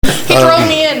He thrown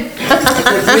me in.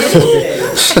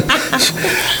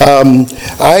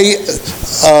 I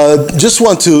just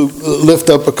want to lift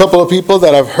up a couple of people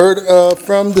that I've heard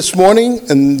from this morning,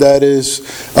 and that is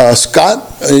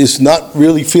Scott is not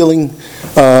really feeling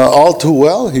all too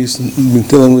well. He's been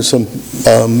dealing with some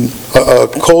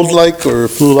cold-like or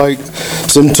flu-like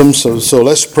symptoms. So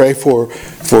let's pray for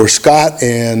Scott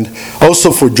and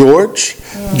also for George.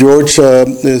 George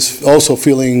is also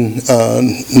feeling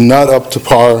not up to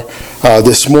par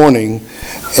this morning,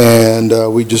 and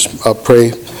we just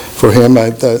pray for him. I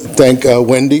thank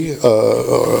Wendy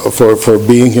for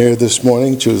being here this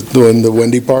morning. She was doing the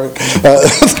Wendy part.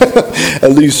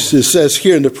 At least it says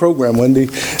here in the program, Wendy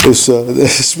is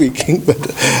speaking, but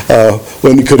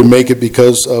Wendy couldn't make it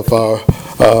because of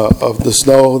the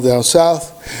snow down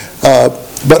south.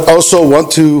 But also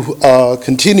want to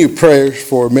continue prayers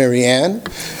for Mary Ann.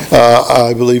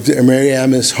 I believe that Mary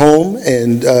Ann is home,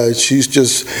 and she's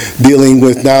just dealing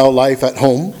with now life at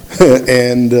home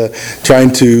and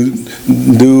trying to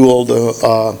do all the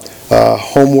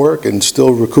homework and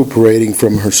still recuperating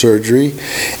from her surgery.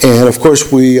 And of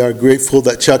course, we are grateful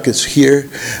that Chuck is here.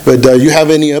 But you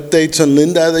have any updates on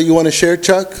Linda that you want to share,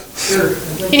 Chuck? Sure.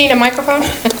 You need a microphone?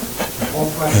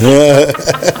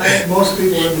 Most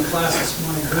people in the class this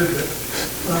morning heard it.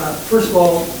 First of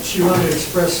all, she wanted to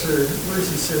express her very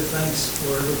sincere thanks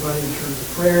for everybody in terms of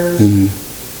prayers and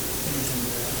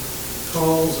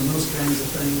calls and those kinds of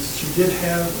things. She did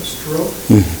have a stroke,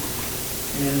 and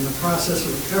in the process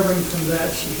of recovering from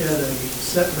that, she had a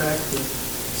setback with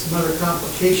some other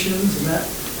complications, and that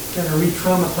kind of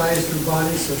re-traumatized her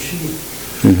body. So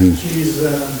she's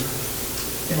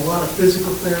in a lot of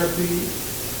physical therapy,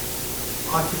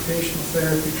 occupational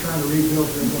therapy, trying to rebuild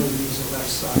her ability to use the left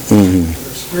side.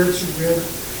 Her spirits are good,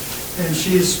 and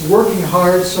she's working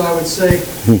hard, so I would say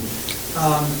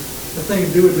the thing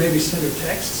to do would maybe send her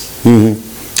texts.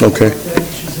 Okay.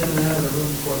 She's in and out of the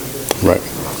room quite a bit. Right.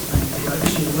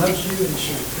 She loves you, and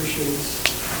she appreciates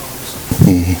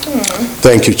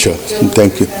Thank you, Chuck.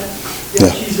 Thank you.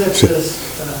 Yeah, she's at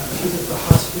the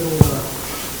hospital,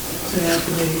 St.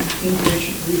 Anthony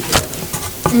Inpatient Rehab.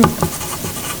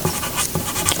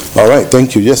 All right,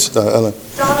 thank you. Yes, Ellen.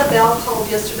 Donna Bell called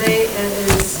yesterday and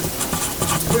is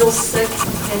real sick,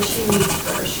 and she needs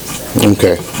prayer, she said.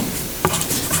 Okay.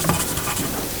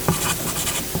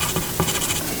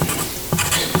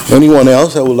 Anyone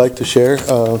else that would like to share?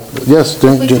 Yes,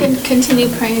 We can continue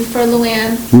praying for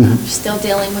Luann. Still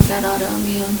dealing with that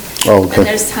autoimmune. Oh, okay. And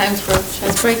there's times where she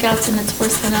has breakouts and it's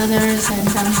worse than others, and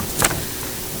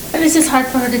it's just hard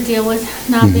for her to deal with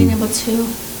not being able to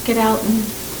get out and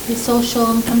be social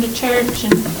and come to church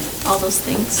and all those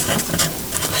things.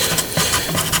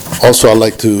 Also, I'd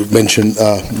like to mention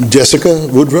Jessica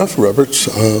Woodruff Roberts,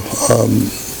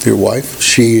 your wife.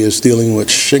 She is dealing with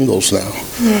shingles now,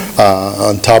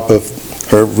 on top of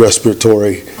her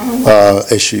respiratory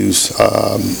issues.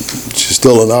 She's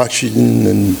still on oxygen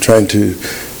and trying to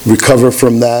recover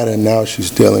from that, and now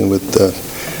she's dealing with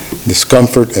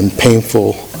discomfort and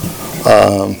painful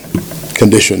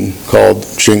condition called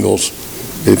shingles.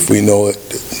 If we know it,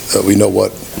 we know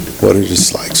what it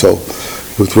is like. So,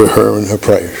 with her and her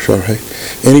prayers. All right.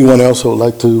 Anyone else who would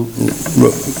like to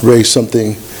raise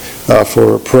something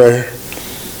for a prayer?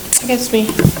 I guess me.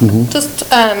 Just,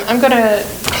 I'm going to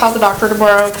call the doctor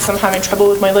tomorrow because I'm having trouble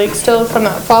with my leg still from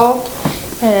that fall.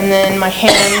 And then my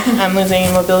hand, I'm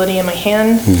losing mobility in my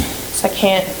hand, so I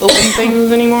can't open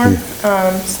things anymore.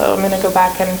 So I'm going to go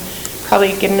back and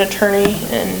probably get an attorney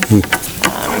and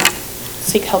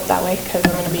seek help that way, because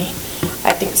I'm going to be,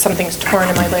 I think something's torn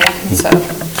in my leg, and so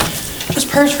just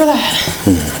prayers for that.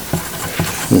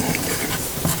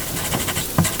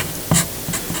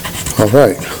 All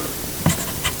right.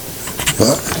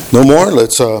 No more?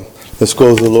 Let's go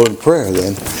to the Lord in prayer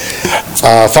then.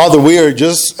 Father, we are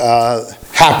just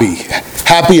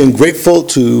happy and grateful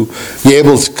to be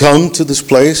able to come to this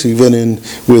place, even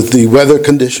with the weather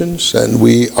conditions, and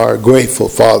we are grateful,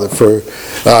 Father, for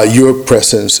your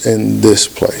presence in this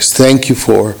place. Thank you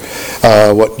for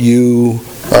what you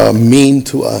mean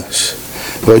to us,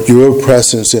 what your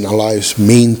presence in our lives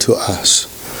mean to us.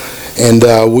 And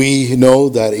we know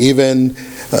that even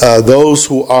those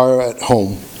who are at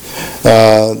home,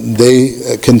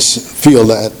 they can feel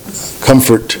that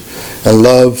comfort and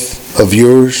love of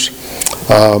yours.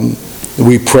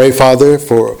 We pray, Father,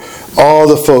 for all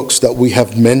the folks that we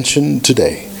have mentioned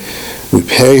today. We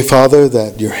pray, Father,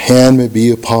 that your hand may be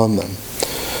upon them.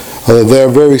 There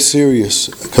are very serious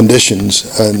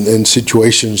conditions and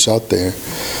situations out there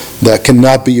that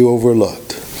cannot be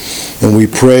overlooked. And we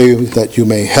pray that you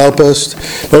may help us,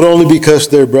 not only because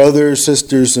they're brothers,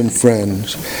 sisters, and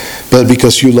friends, but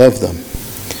because you love them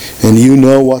and you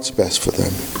know what's best for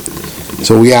them.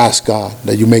 So we ask, God,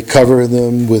 that you may cover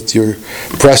them with your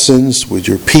presence, with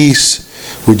your peace,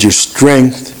 with your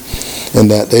strength, and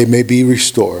that they may be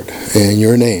restored. In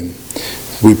your name,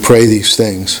 we pray these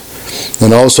things.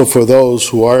 And also for those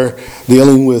who are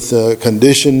dealing with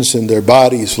conditions in their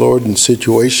bodies, Lord, and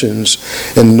situations,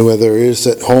 and whether it's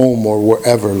at home or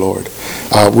wherever, Lord,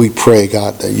 we pray,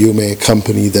 God, that you may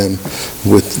accompany them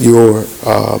with your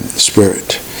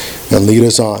Spirit and lead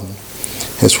us on.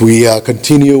 As we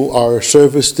continue our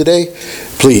service today,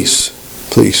 please,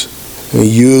 may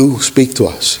you speak to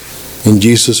us. In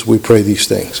Jesus, we pray these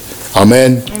things.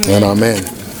 Amen, and amen.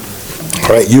 All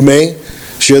right, you may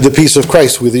share the peace of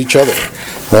Christ with each other.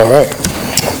 All right.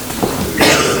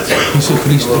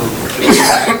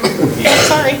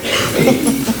 Sorry.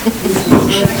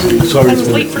 I was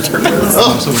late for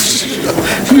service.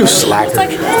 You slacker.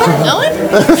 Like, Ellen?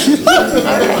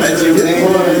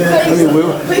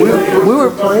 We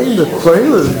were playing the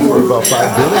trailer for about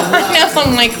 5 minutes. I know,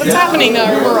 I'm like, what's happening to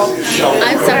our world?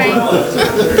 I'm sorry.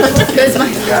 It was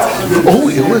my fault. Oh,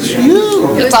 it was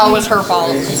you. It's always her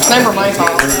fault. It's never my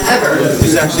fault.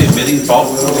 He's actually admitting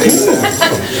fault.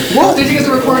 Did you get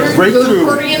the recorder? Breakthrough. The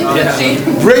accordion? Yeah. See?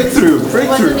 Breakthrough.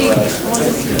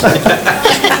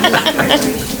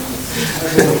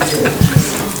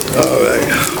 All right.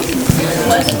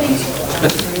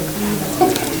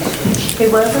 Hey,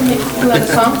 whatever, you have a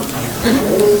song?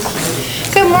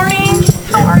 Good morning.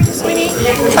 How are you, sweetie?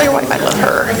 Tell your wife I love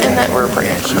her and that we're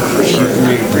praying for her.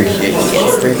 We appreciate the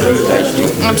strength that you guys do.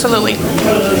 Absolutely.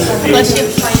 Bless you.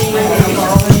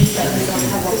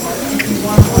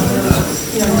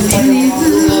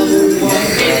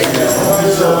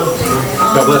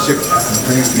 God bless you.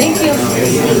 Thank you.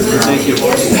 Thank you.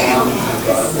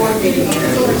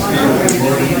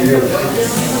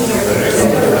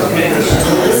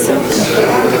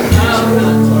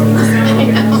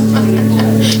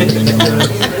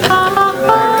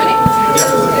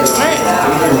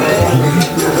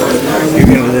 You're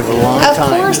going to live a long Of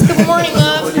time. course. Good morning,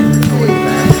 love.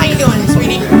 How you doing,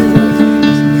 sweetie?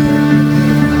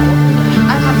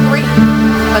 I have 3,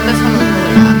 but this one was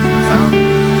really bad. So,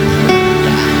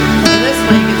 yeah. So this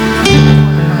leg is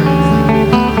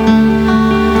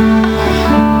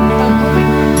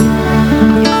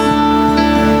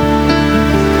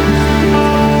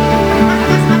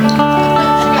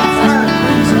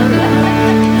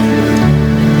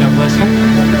God bless you.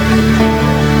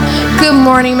 Good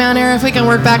morning, Mount Air. If we can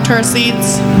work back to our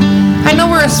seats. I know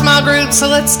we're a small group, so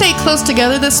let's stay close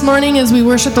together this morning as we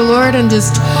worship the Lord and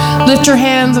just lift your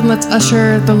hands and let's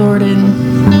usher the Lord in.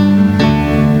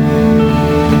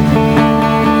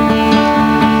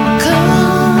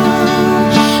 Come,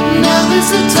 now is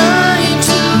the time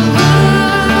to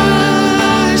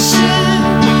worship.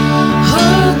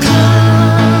 Oh,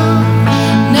 come,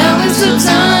 now is the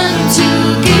time to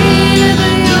give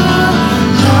your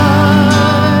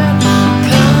heart.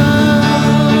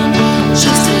 Come,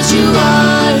 just as you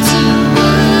are to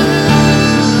worship.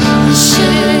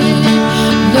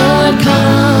 Lord,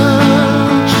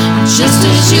 come, just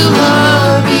as you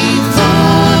are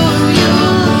before you.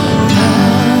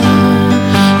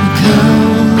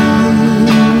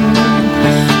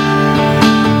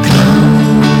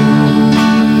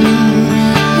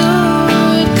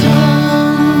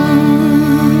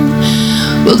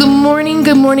 Well, good morning,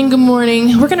 good morning, good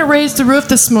morning. We're going to raise the roof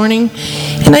this morning.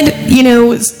 And I,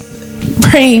 was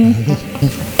praying,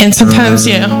 and sometimes,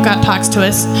 God talks to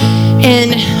us.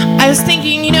 And I was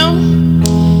thinking,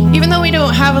 even though we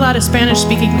don't have a lot of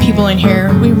Spanish-speaking people in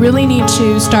here, we really need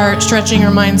to start stretching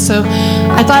our minds. So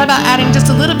I thought about adding just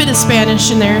a little bit of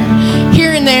Spanish in there,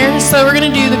 here and there. So we're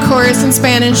going to do the chorus in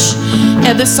Spanish.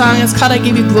 And this song is called I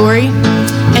Give You Glory.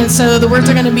 And so the words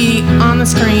are going to be on the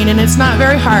screen, and it's not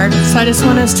very hard. So I just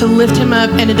want us to lift him up,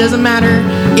 and it doesn't matter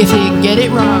if you get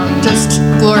it wrong. Just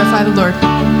glorify the Lord.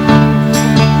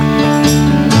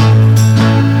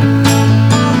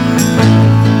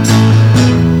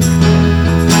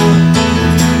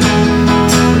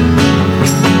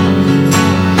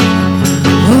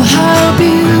 Oh, how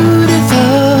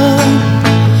beautiful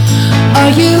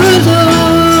are you, Lord.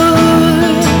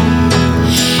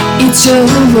 It's your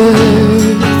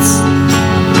words,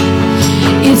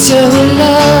 it's your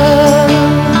love.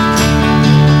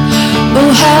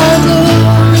 Oh, how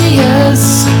glorious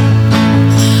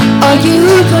are you,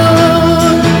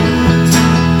 Lord.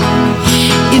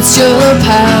 It's your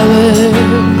power,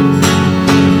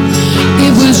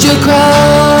 it was your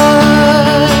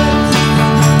cross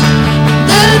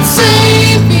that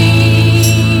saved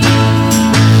me.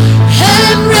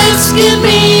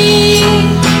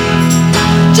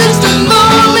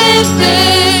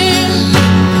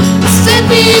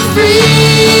 free.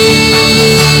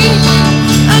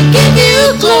 I give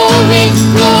you glory,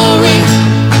 glory.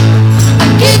 I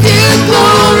give you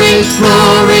glory,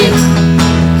 glory.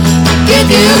 I give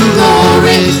you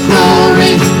glory,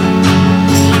 glory.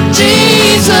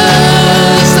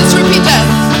 Jesus, let's repeat that.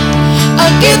 I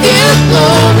give you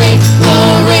glory,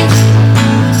 glory.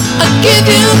 I give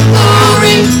you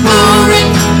glory, glory.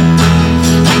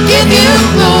 I give you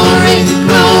glory,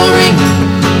 glory.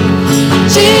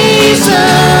 Jesus,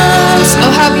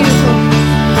 oh how beautiful.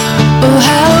 Oh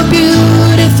how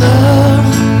beautiful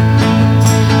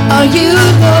are you,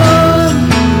 Lord.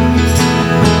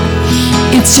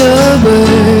 It's your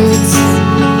words,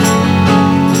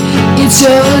 it's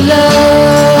your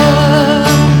love,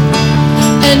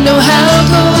 and oh how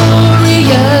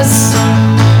glorious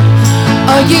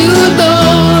are you,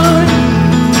 Lord.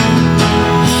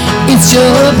 It's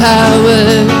your power,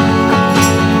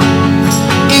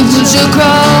 it was your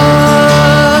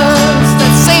cross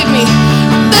that saved me,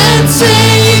 that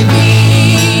saved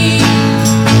me,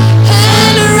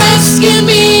 and rescued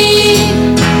me.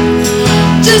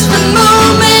 Just a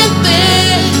moment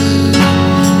there,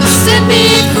 set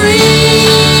me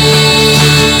free.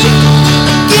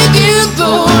 I give you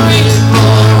glory,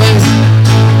 glory.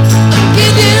 I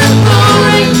give you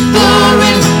glory,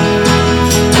 glory.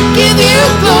 I give you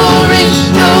glory,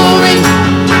 glory.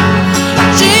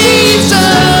 Jesus,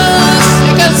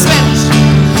 I got Spanish.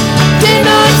 Te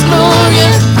doy gloria,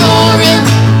 gloria.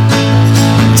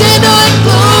 Te doy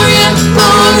gloria,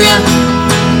 gloria.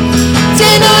 Te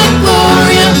doy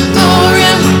gloria,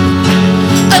 gloria.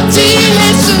 A ti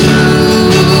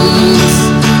Jesús.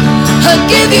 I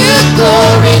give you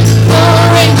glory,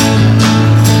 glory.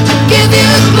 I give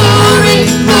you glory,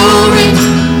 glory.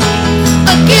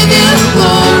 I give you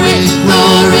glory,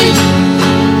 glory.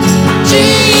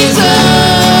 Jesus,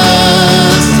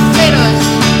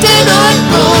 te doy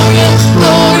gloria,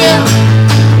 gloria.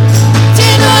 Te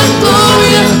doy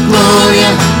gloria,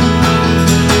 gloria.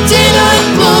 Te doy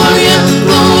gloria,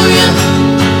 gloria.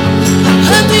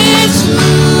 A ti Jesús.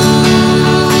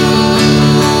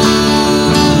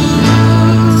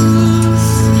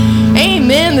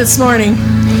 Amen this morning.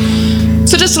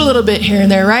 So just a little bit here and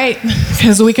there, right?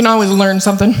 Because we can always learn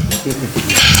something.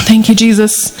 Thank you,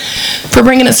 Jesus, for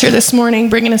bringing us here this morning,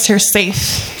 bringing us here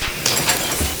safe.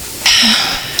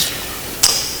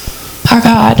 Our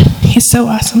God, He's so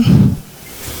awesome.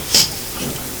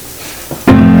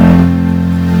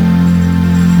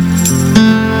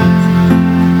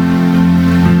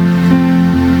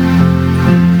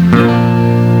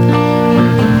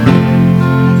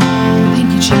 Thank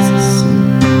you, Jesus.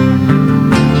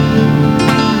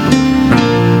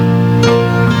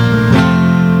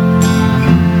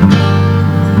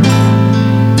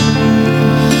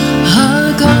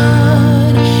 Our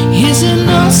God is an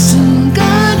awesome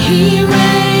God. He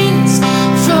reigns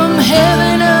from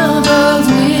heaven above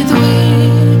with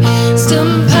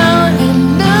wisdom, power,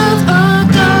 and love. Our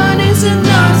God is an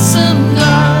awesome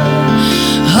God.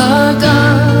 Our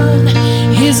God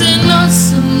is an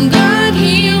awesome God.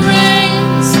 He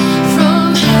reigns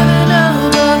from heaven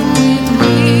above with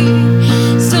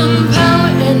wisdom,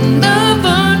 power, and love.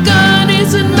 Our God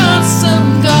is an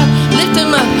awesome God. Lift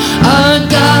Him up. Our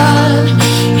God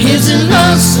is an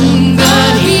awesome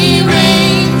God. He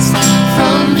reigns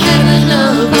from heaven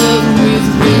above with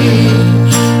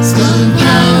wisdom,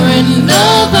 power, and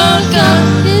love. Our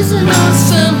God is an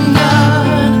awesome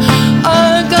God.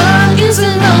 Our God is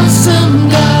an awesome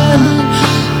God.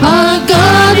 Our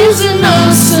God is an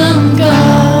awesome God.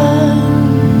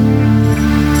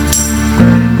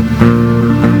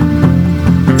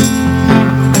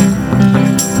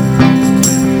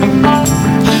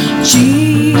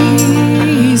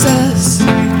 Jesus,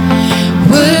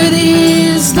 worthy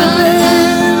is the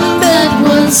Lamb that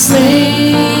was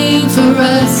slain for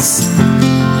us.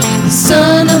 The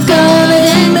Son of God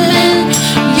and man,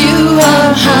 you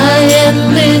are high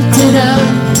and lifted up,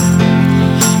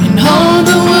 and all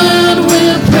the world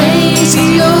will praise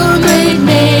your great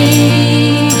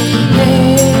name.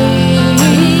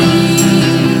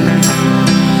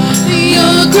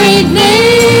 Your great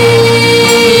name.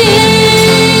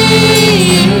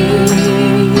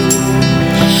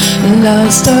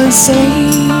 Lost or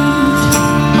saved,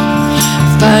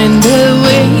 find their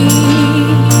way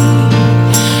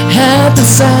at the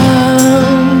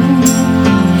sound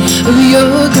of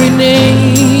your great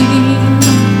name.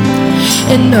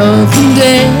 And all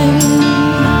condemned,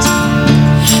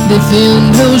 they feel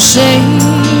no shame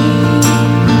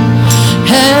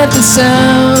at the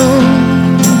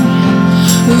sound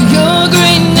of your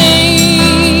great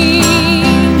name.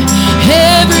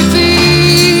 Every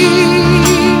fear,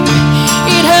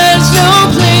 it has no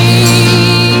place.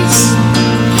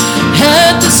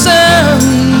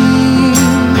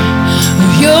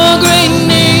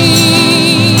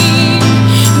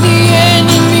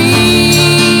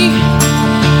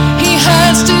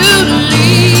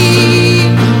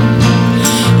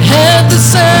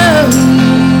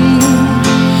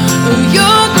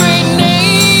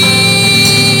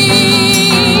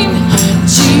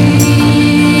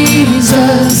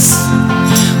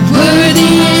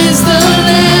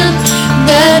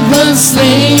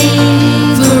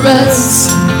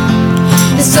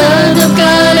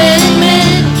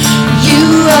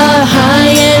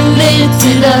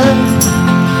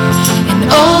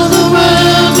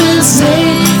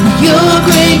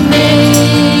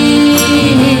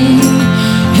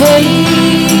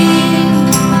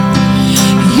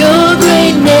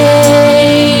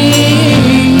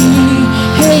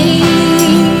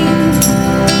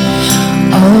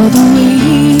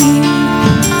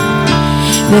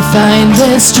 They find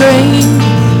their strength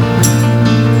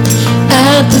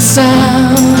at the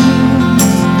sound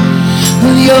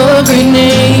of your great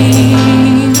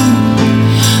name.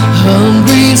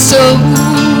 Hungry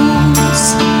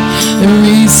souls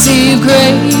receive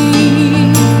grace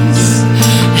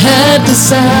at the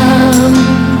sound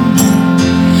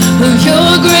of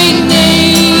your great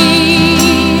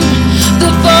name. The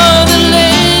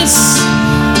fatherless,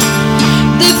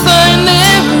 they find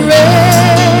their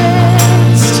rest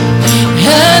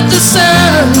at the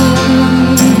sound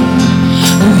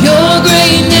of your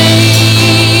great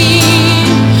name.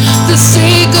 The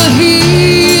sick are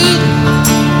healed,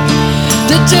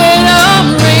 the dead are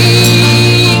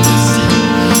raised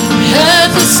at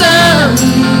the sound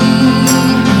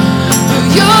of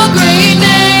your great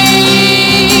name.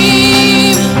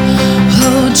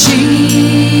 Oh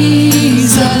Jesus,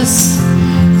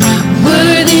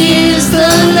 worthy is the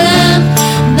Lamb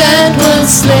that was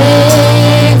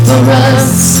slain for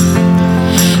us.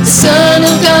 Son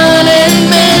of God and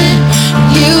man,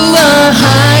 you are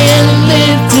high and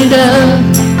lifted up,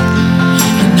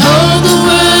 and all the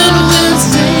world will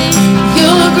sing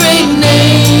your great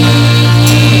name.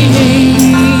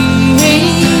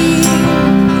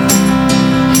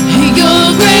 Your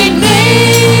great name.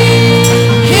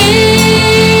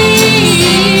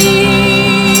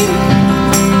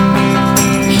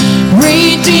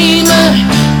 Redeemer,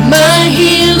 my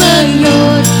healer,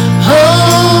 Lord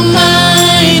Almighty.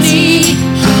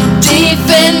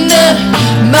 Defender,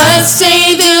 my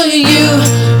Savior, you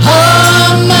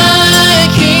are my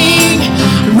King.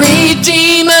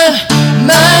 Redeemer,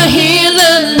 my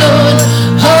healer, Lord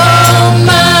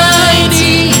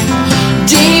Almighty.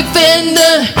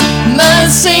 Defender, my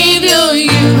Savior,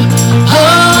 you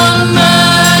are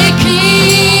my King.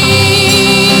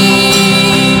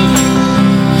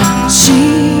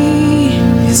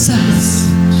 Jesus,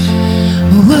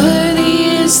 worthy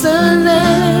is the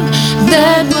Lamb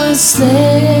that was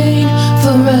slain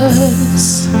for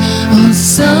us. Oh,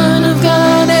 Son of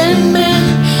God and man,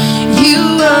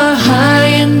 you are high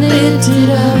and lifted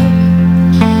up,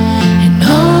 and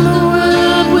all the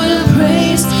world will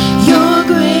praise your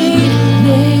great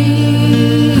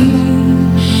name.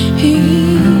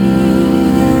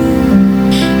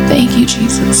 Thank you,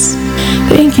 Jesus.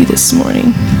 Thank you this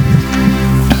morning.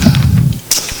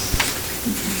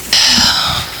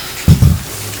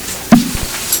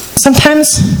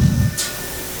 Sometimes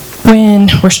when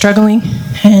we're struggling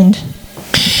and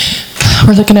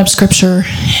we're looking up scripture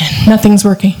and nothing's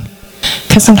working,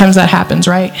 because sometimes that happens,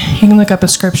 right? You can look up a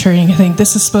scripture and you can think,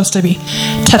 this is supposed to be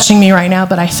touching me right now,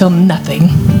 but I feel nothing.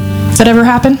 Has that ever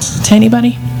happened to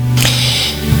anybody?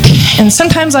 And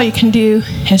sometimes all you can do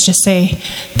is just say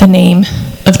the name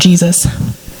of Jesus.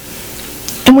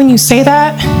 And when you say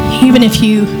that, even if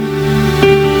you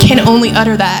can only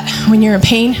utter that when you're in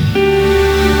pain,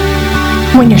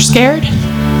 when you're scared,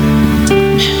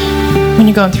 when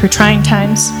you're going through trying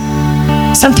times,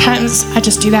 sometimes I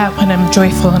just do that when I'm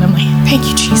joyful and I'm like, thank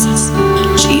you, Jesus.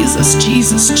 Jesus,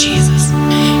 Jesus, Jesus.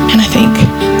 And I think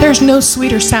there's no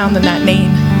sweeter sound than that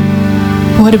name.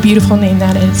 What a beautiful name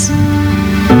that is.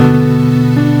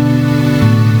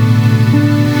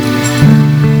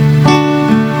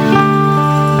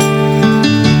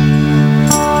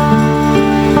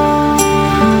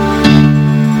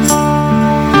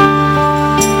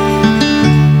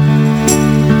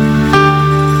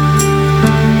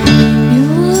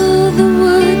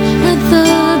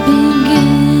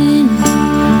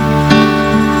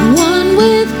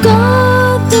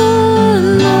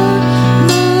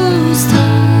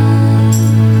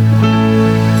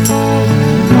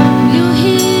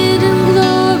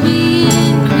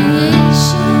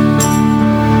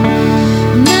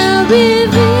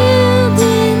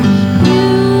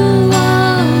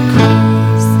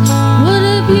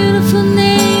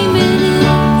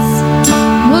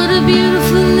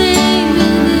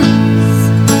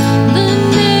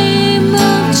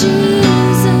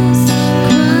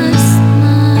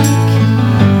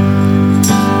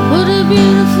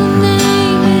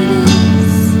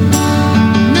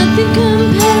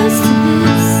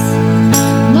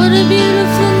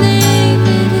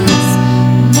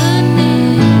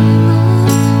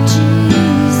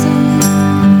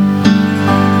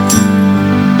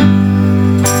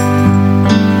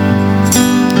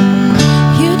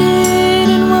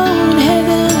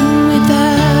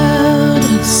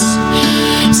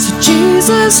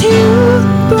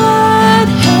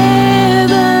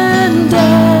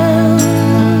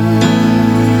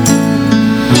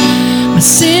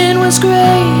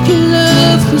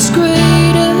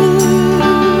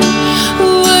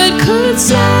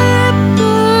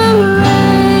 Separate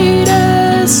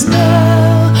us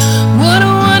now.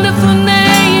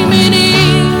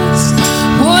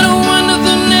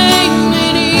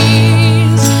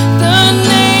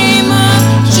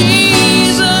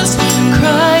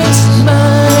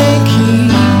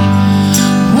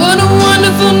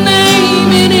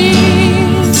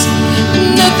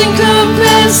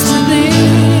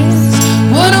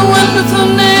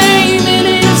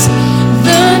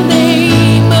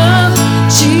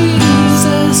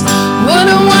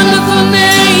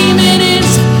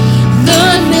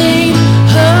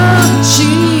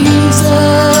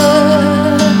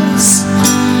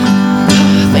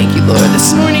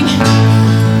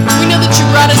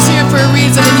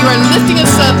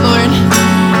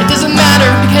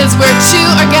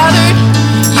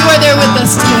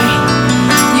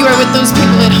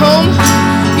 home.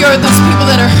 You're those people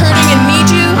that are hurting and need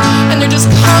you, and they're just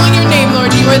calling your name,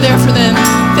 Lord. You are there for them.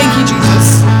 Thank you,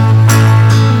 Jesus.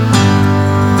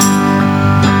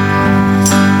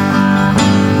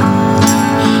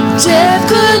 Death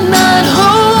could not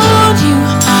hold you.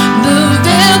 The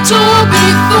veil tore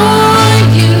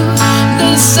before you.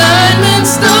 The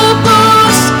silence, the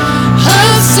boast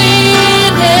of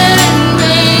sin and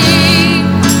grave.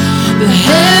 The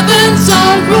heavens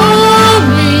are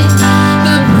roaring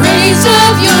the praise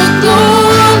of your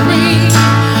glory.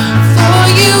 For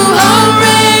you are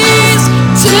raised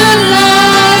to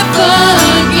life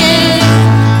again.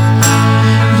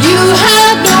 You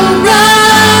have no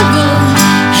rival,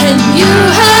 and you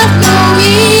have no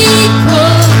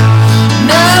equal.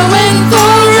 Now and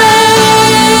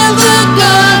forever,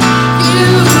 God, you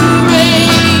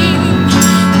reign.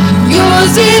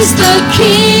 Yours is the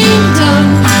kingdom,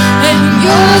 and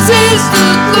yours is the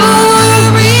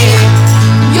glory.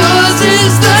 Yours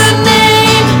is the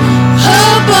name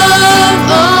above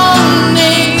all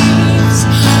names.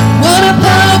 What a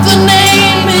powerful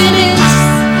name it is.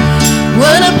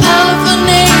 What a powerful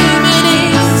name it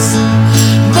is.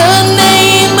 The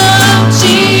name of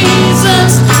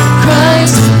Jesus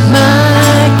Christ,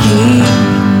 my King.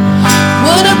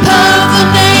 What a powerful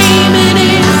name it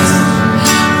is.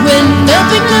 When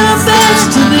nothing compares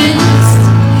to this.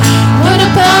 What a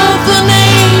powerful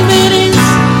name it is.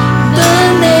 The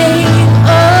name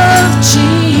of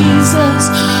Jesus.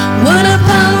 What a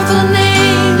powerful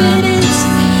name it is.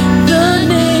 The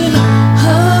name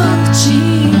of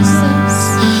Jesus.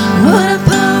 What a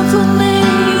powerful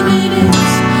name it is.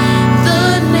 The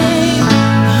name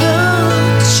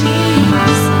of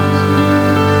Jesus.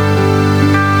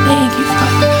 Thank you,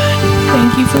 Father God.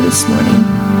 Thank you for this morning.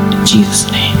 In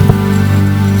Jesus' name.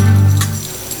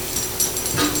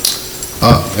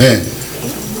 Amen.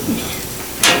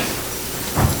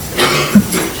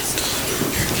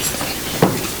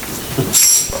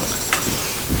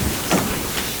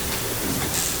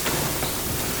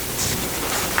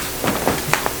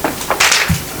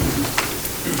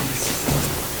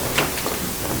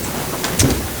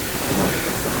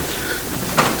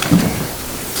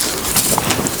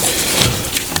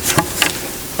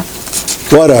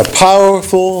 What a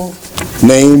powerful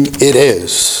name it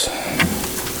is.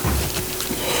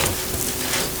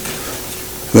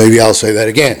 Maybe I'll say that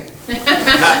again.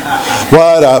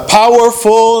 What a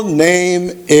powerful name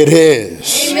it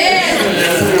is.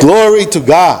 Amen. Glory to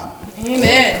God.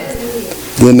 Amen.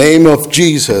 The name of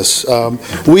Jesus.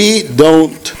 We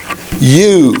don't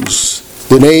use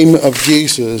the name of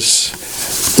Jesus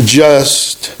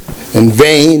just in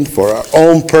vain for our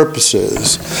own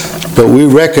purposes, but we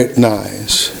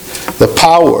recognize the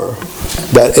power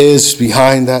that is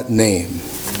behind that name,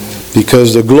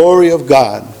 because the glory of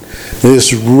God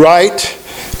is right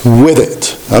with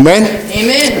it. Amen?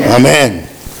 Amen. Amen.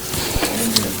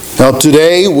 Now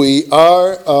today we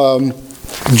are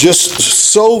just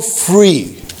so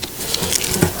free.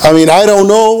 I mean, I don't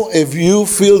know if you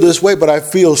feel this way, but I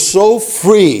feel so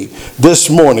free this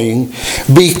morning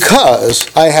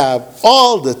because I have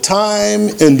all the time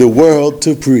in the world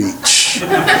to preach.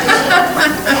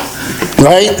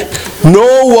 Right?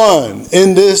 No one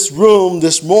in this room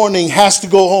this morning has to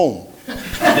go home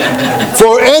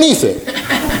for anything.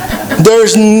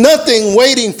 There's nothing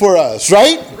waiting for us,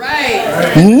 right?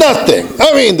 Right. Nothing.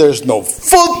 I mean, there's no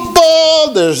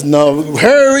football. There's no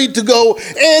hurry to go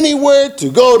anywhere, to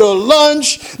go to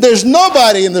lunch. There's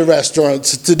nobody in the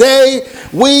restaurants. Today,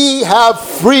 we have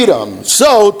freedom.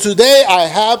 So today I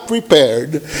have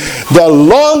prepared the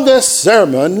longest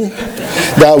sermon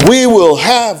that we will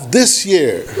have this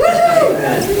year.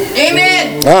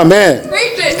 Amen. Amen.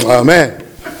 Preach it. Amen.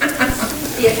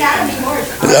 The Academy Award.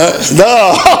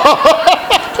 No.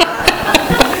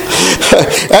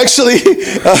 Actually,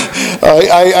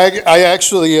 I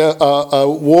actually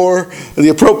wore the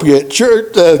appropriate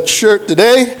shirt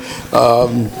today.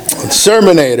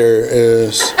 Sermonator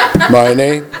is my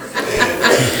name.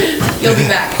 You'll be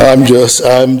back. I'm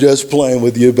just playing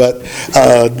with you, but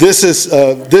this is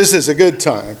a good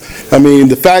time. I mean,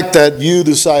 the fact that you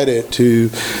decided to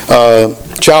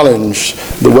challenge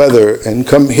the weather and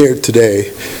come here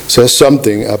today says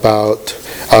something about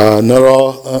not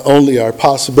only our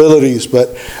possibilities,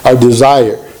 but our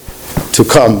desire to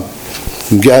come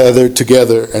and gather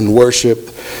together and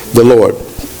worship the Lord.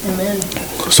 Amen.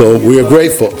 So we are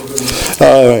grateful.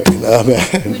 All right.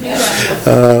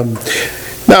 Amen.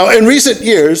 Now, in recent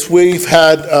years, we've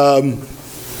had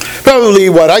probably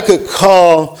what I could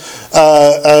call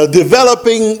a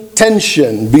developing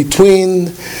tension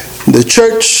between the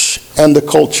church and the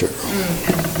culture.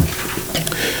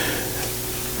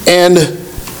 And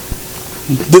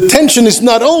the tension is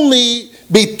not only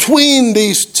between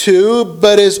these two,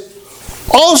 but is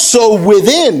also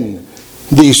within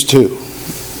these two.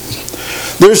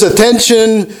 There's a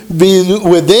tension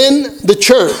within the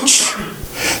church,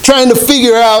 trying to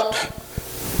figure out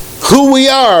who we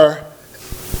are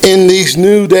in these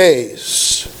new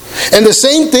days. And the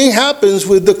same thing happens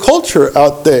with the culture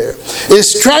out there.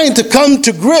 It's trying to come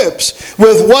to grips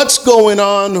with what's going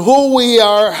on, who we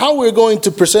are, how we're going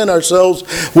to present ourselves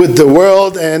with the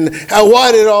world, and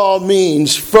what it all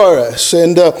means for us.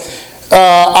 And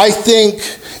I think,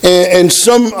 and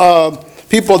some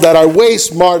people that are way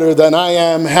smarter than I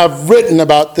am have written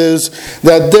about this,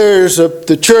 that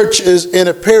the church is in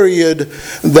a period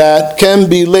that can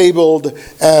be labeled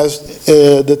as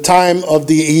the time of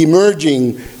the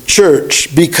emerging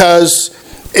church, because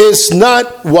it's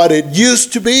not what it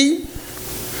used to be.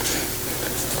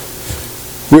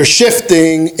 We're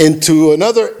shifting into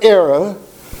another era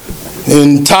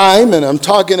in time, and I'm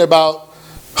talking about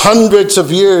hundreds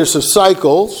of years of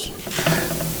cycles,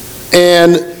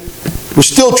 and we're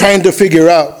still trying to figure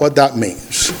out what that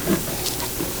means.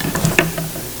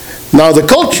 Now, the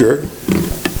culture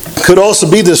could also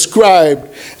be described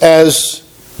as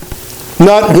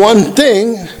not one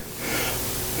thing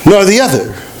nor the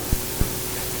other,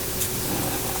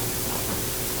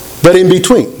 but in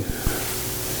between.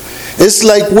 It's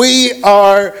like we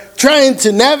are trying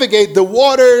to navigate the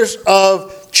waters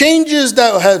of changes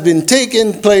that have been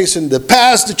taking place in the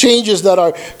past, the changes that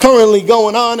are currently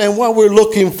going on, and what we're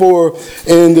looking for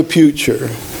in the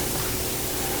future.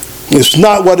 It's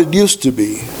not what it used to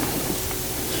be.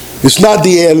 It's not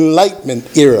the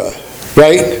Enlightenment era,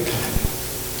 right?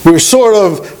 We're sort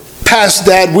of past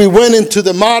that. We went into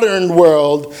the modern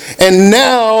world, and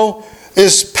now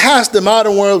it's past the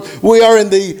modern world. We are in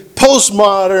the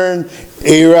postmodern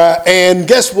era, and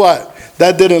guess what?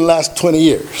 That didn't last 20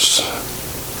 years.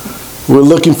 We're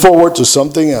looking forward to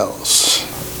something else.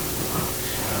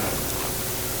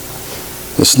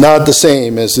 It's not the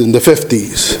same as in the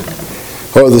 50s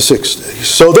or the 60s.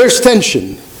 So there's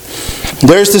tension.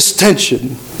 There's this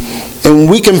tension, and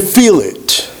we can feel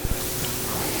it.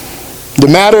 The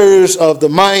matters of the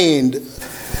mind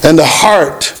and the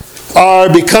heart are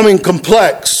becoming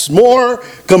complex, more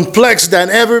complex than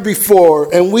ever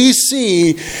before, and we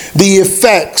see the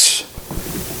effects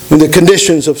in the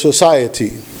conditions of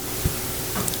society.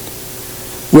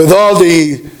 With all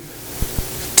the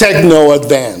techno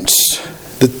advance,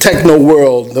 the techno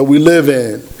world that we live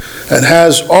in, and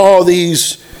has all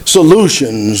these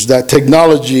solutions that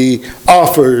technology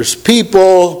offers,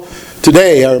 people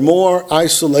today are more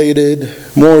isolated,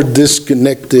 more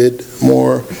disconnected,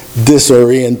 more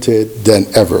disoriented than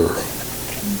ever.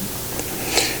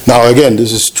 Now again,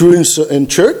 this is true in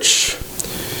church,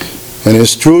 and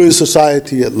it's true in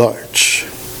society at large.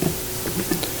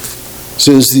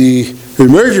 Since the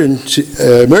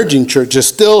emerging church is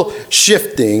still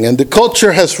shifting, and the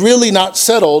culture has really not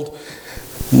settled,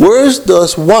 where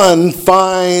does one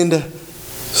find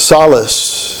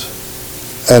solace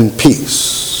and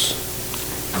peace?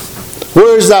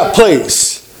 Where is that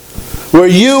place where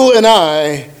you and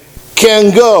I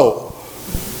can go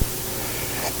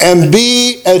and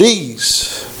be at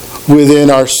ease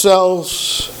within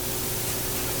ourselves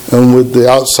and with the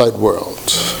outside world?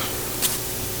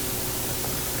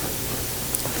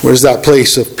 Where's that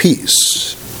place of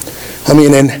peace? I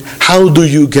mean, and how do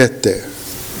you get there?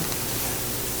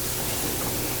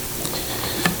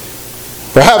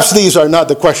 Perhaps these are not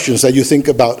the questions that you think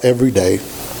about every day.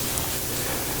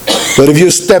 But if you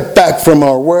step back from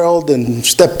our world and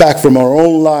step back from our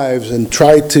own lives and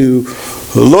try to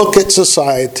look at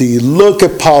society, look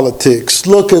at politics,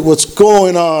 look at what's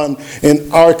going on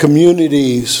in our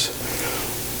communities,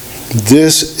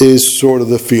 this is sort of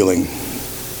the feeling.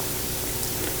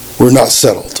 We're not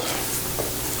settled.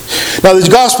 Now, the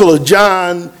Gospel of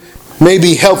John may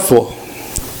be helpful.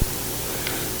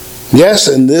 Yes,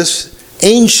 and this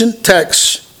ancient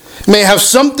text may have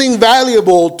something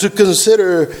valuable to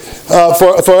consider,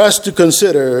 for us to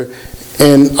consider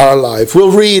in our life.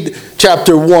 We'll read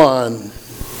chapter 1,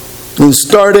 and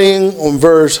starting on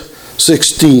verse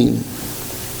 16.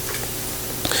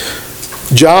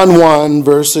 John 1,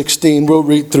 verse 16, we'll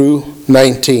read through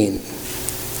 19.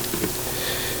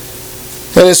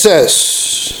 And it says,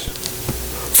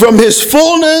 "From his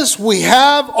fullness we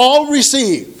have all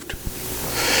received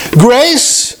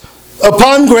grace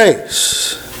upon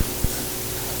grace.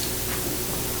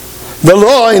 The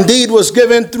law indeed was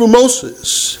given through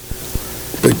Moses,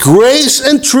 but grace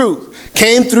and truth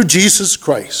came through Jesus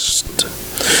Christ.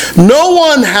 No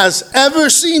one has ever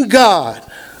seen God.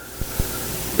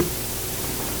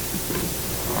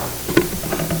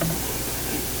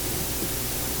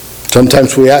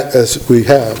 Sometimes we act as we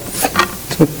have.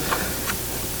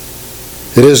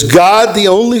 It is God, the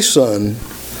only Son,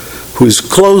 who is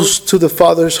close to the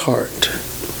Father's heart,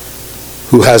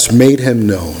 who has made him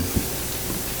known.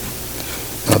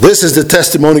 Now, this is the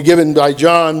testimony given by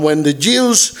John when the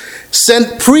Jews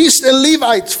sent priests and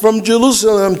Levites from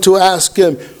Jerusalem to ask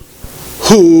him,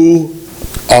 "Who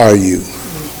are you?"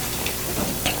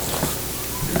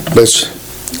 Let's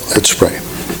pray.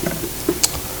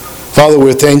 Father,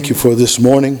 we thank you for this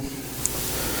morning.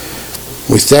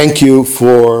 We thank you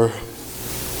for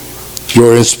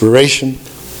your inspiration,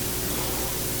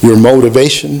 your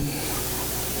motivation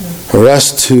for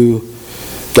us to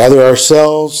gather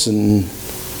ourselves and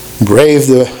brave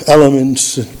the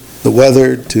elements, the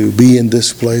weather, to be in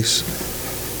this place.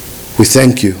 We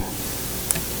thank you.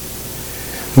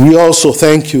 We also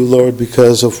thank you, Lord,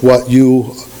 because of what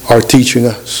you are teaching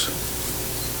us.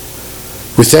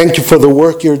 We thank you for the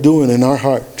work you're doing in our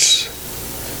hearts,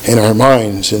 in our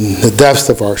minds, in the depth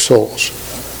of our souls.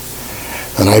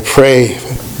 And I pray,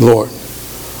 Lord,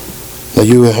 that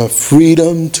you have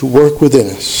freedom to work within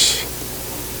us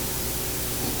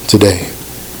today.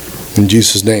 In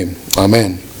Jesus' name,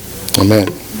 amen. Amen.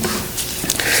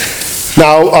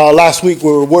 Now, last week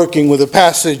we were working with a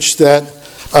passage that,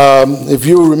 if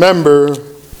you remember,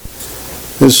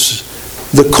 is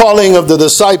the calling of the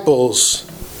disciples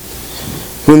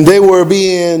when they were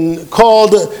being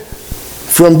called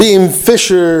from being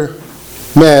fishermen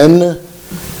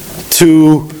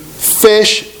to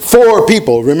fish for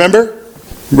people. Remember?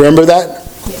 Remember that?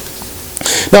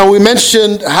 Yes. Now, we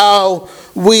mentioned how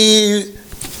we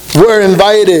were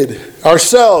invited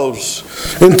ourselves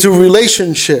into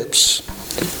relationships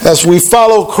as we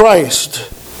follow Christ,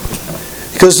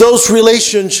 because those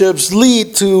relationships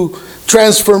lead to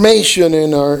transformation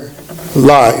in our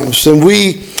lives. And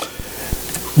we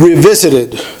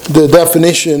revisited the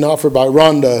definition offered by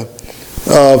Rhonda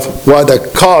of what a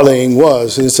calling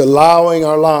was. It's allowing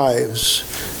our lives,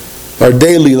 our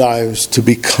daily lives, to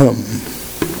become.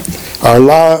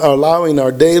 Allowing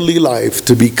our daily life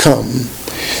to become.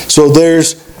 So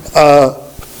there's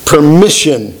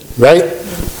permission, right,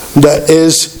 that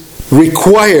is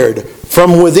required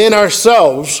from within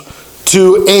ourselves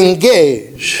to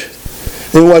engage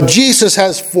in what Jesus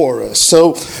has for us.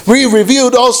 So we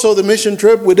reviewed also the mission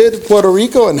trip we did to Puerto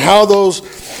Rico and how those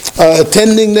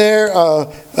attending there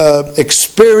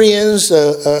experienced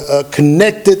a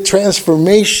connected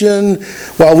transformation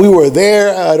while we were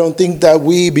there. I don't think that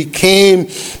we became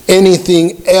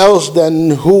anything else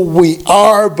than who we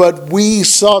are, but we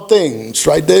saw things,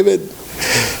 right, David?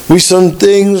 We saw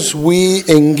things, we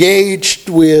engaged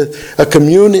with a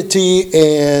community,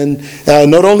 and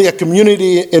not only a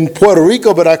community in Puerto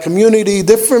Rico, but a community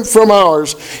different from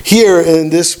ours here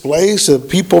in this place, of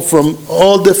people from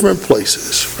all different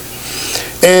places.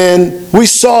 And we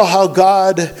saw how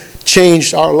God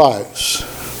changed our lives.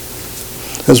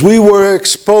 As we were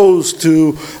exposed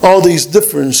to all these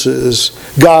differences,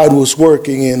 God was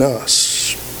working in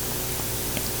us.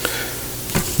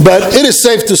 But it is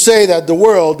safe to say that the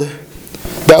world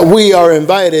that we are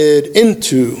invited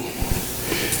into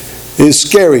is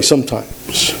scary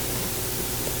sometimes.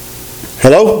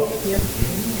 Hello? Yep.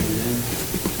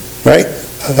 Right?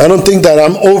 I don't think that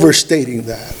I'm overstating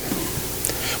that.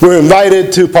 We're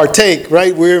invited to partake,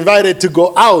 right? We're invited to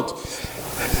go out.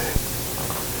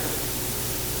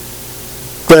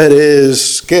 But it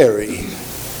is scary.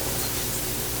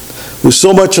 With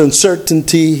so much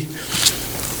uncertainty,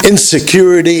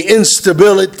 insecurity,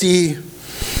 instability,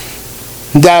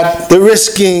 that the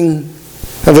risking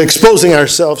of exposing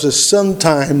ourselves is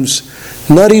sometimes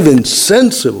not even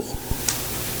sensible.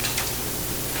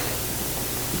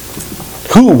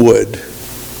 Who would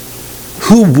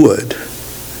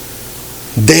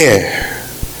dare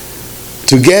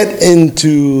to get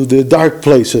into the dark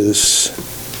places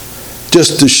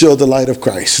just to show the light of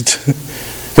Christ?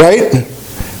 Right?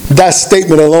 That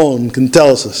statement alone can tell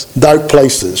us dark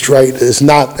places, right, is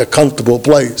not a comfortable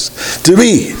place to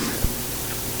be.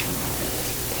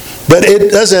 But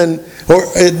it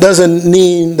doesn't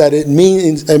mean that it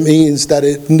means that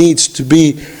it needs to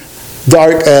be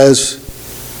dark as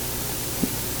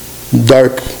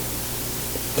dark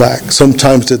black.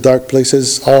 Sometimes the dark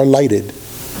places are lighted.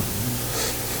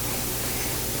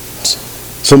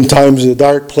 Sometimes the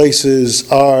dark places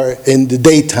are in the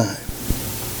daytime.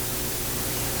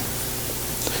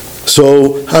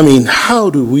 So, how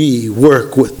do we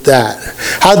work with that?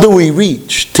 How do we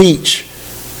reach, teach,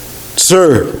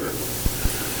 serve?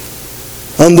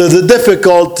 Under the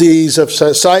difficulties of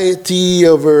society,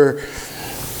 over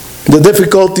the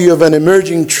difficulty of an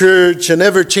emerging church, an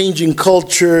ever-changing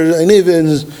culture, and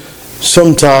even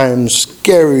sometimes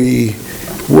scary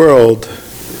world,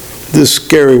 this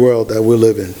scary world that we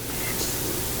live in.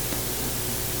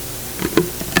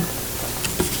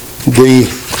 The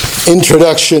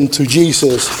introduction to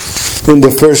Jesus in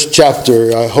the first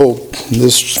chapter, I hope,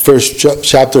 this first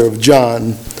chapter of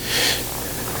John,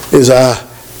 is a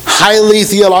highly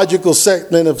theological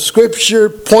segment of Scripture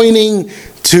pointing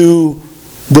to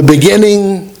the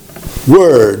beginning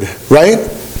word, right?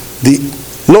 The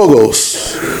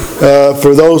Logos.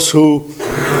 For those who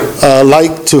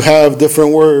like to have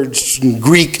different words in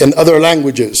Greek and other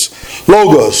languages.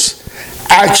 Logos,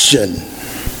 action.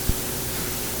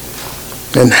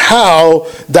 And how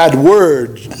that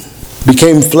word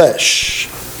became flesh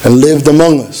and lived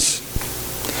among us.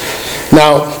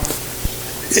 Now,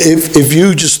 if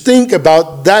you just think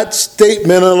about that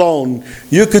statement alone,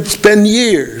 you could spend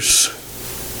years,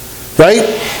 right?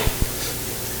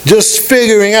 Just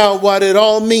figuring out what it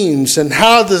all means and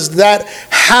how does that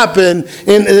happen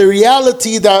in the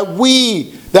reality that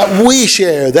we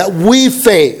share, that we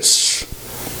face.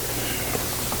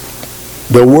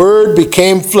 The Word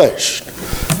became flesh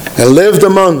and lived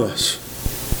among us.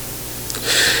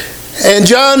 And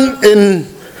John, in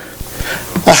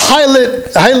a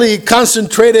highly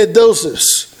concentrated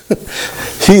doses,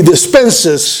 he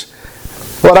dispenses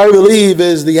what I believe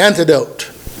is the antidote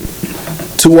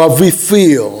to what we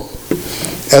feel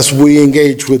as we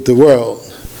engage with the world.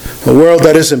 A world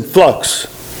that is in flux,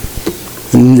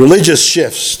 and religious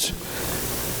shifts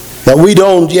that we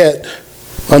don't yet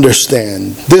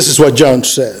understand. This is what John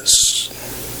says.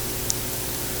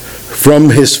 From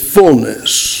his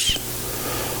fullness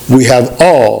we have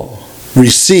all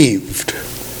received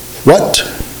what?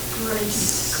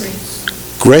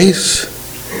 Grace.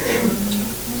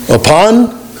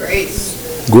 Upon?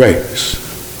 Grace.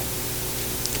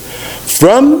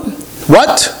 From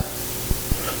what?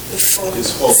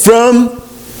 From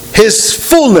his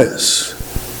fullness.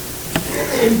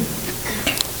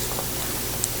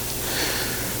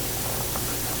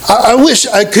 I wish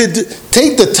I could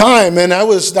take the time, and I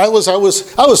was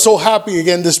so happy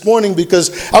again this morning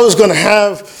because I was going to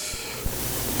have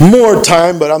more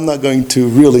time, but I'm not going to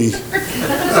really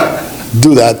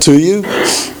do that to you.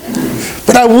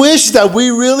 But I wish that we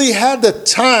really had the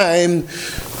time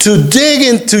to dig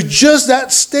into just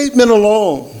that statement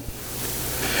alone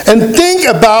and think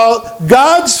about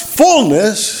God's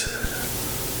fullness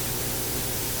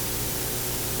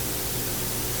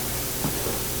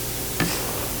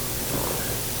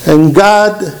and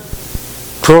God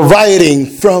providing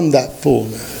from that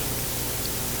fullness.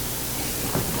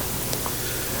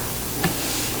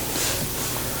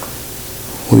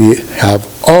 We have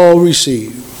all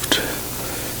received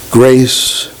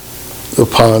grace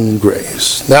upon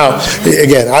grace. Now,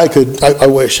 again, I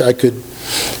wish I could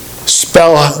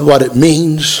spell what it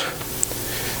means.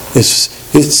 It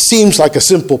seems like a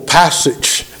simple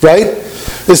passage, right?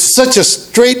 It's such a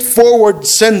straightforward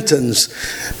sentence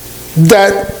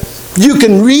that you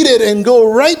can read it and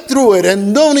go right through it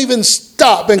and don't even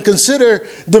stop and consider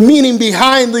the meaning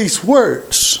behind these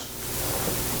words.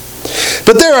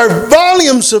 But there are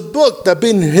volumes of books that have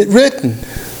been written.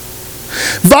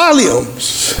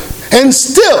 Volumes. And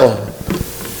still,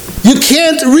 you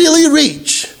can't really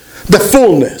reach the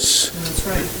fullness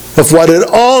of what it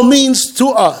all means to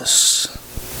us.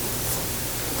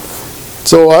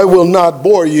 So I will not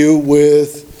bore you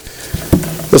with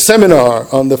the seminar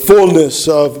on the fullness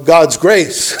of God's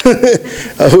grace.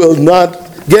 I will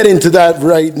not get into that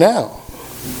right now.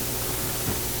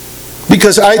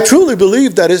 Because I truly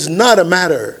believe that it's not a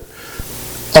matter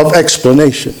of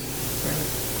explanation.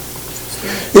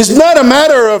 It's not a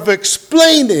matter of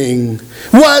explaining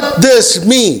what this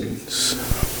means.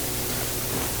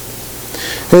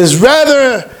 It's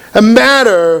rather a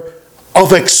matter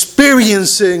of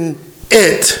experiencing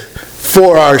it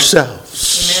for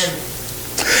ourselves. Amen.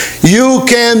 You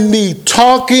can be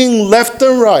talking left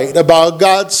and right about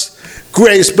God's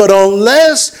grace, but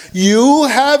unless you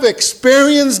have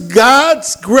experienced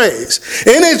God's grace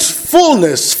in its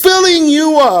fullness, filling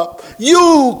you up,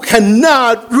 you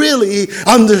cannot really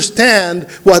understand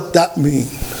what that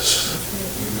means.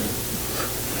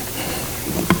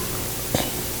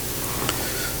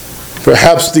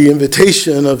 Perhaps the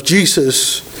invitation of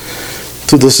Jesus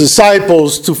to the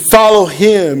disciples to follow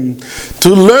him, to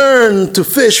learn to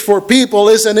fish for people,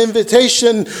 is an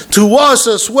invitation to us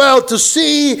as well to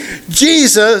see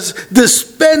Jesus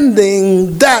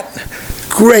dispensing that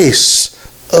grace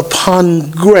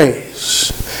upon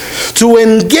grace. To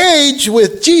engage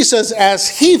with Jesus as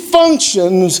he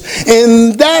functions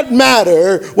in that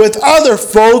matter with other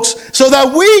folks so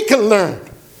that we can learn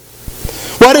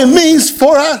what it means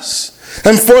for us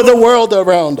and for the world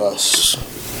around us.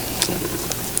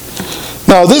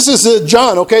 Now, this is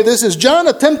John, okay? This is John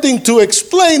attempting to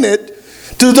explain it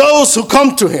to those who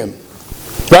come to him,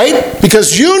 right?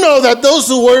 Because you know that those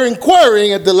who were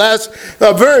inquiring at the last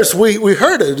verse, we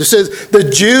heard it. It says, the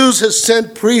Jews have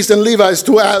sent priests and Levites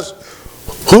to ask,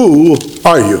 who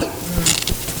are you?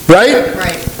 Right?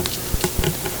 Right.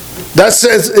 That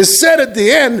is said at the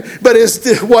end, but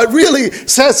it's what really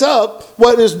sets up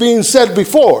what is being said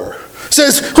before. It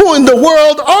says, who in the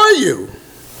world are you?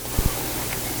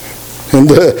 And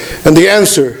the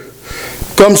answer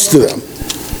comes to them.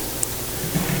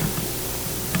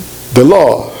 The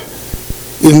law,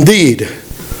 indeed,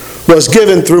 was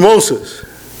given through Moses.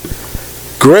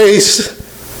 Grace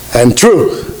and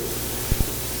truth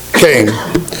came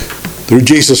through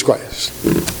Jesus Christ.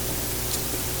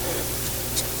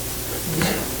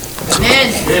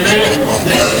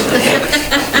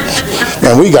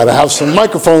 And we got to have some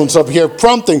microphones up here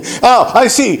prompting. Oh, I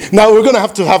see. Now we're going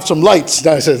to have some lights.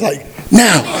 Now it says like,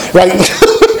 now, right?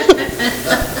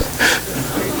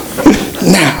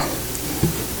 Now.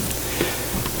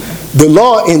 The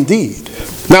law indeed.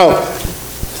 Now,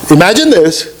 imagine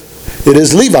this. It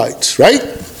is Levites, right?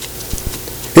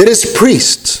 It is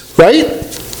priests, right?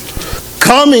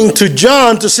 Coming to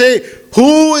John to say,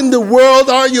 who in the world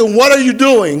are you? What are you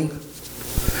doing?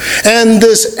 And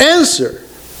this answer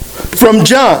from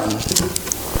John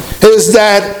is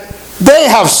that they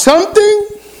have something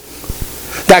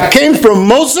that came from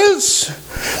Moses,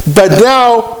 but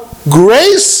now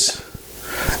grace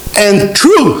and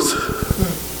truth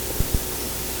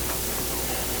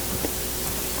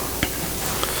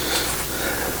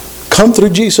come through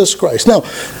Jesus Christ. Now,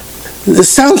 it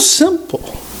sounds simple,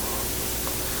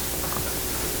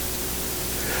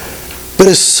 but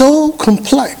it's so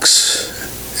complex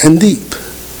and deep.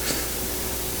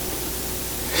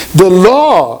 The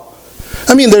law,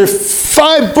 there are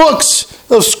 5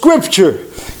 books of Scripture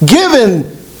given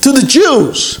to the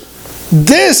Jews.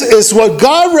 This is what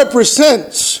God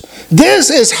represents. This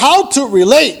is how to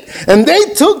relate. And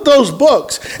they took those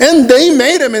books and they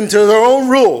made them into their own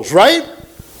rules, right?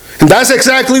 And that's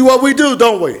exactly what we do,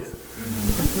 don't we?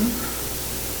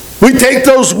 We take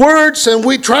those words and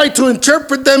we try to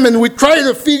interpret them and we try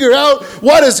to figure out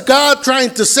what is God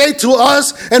trying to say to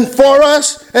us and for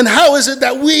us, and how is it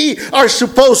that we are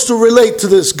supposed to relate to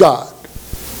this God.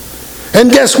 And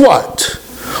guess what?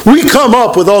 We come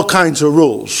up with all kinds of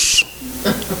rules.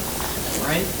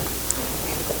 Right.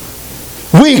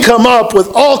 We come up with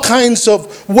all kinds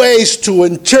of ways to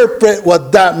interpret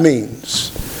what that means.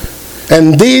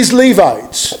 And these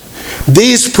Levites,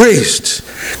 these priests,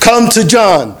 come to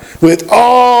John with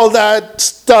all that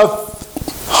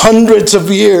stuff, hundreds of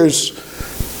years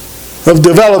of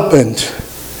development.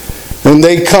 And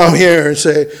they come here and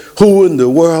say, who in the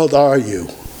world are you?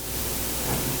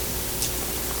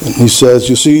 And he says,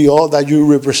 you see all that you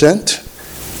represent?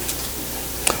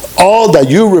 All that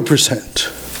you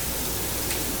represent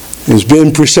is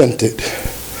being presented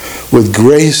with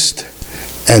grace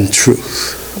and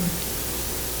truth.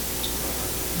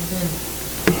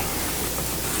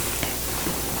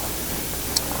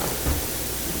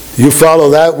 You follow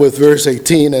that with verse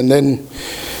 18, and then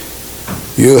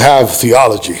you have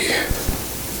theology.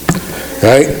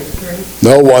 Right?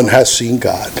 No one has seen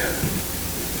God.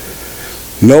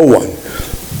 No one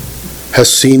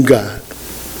has seen God.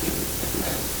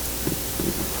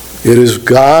 It is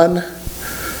God,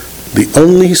 the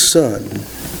only Son,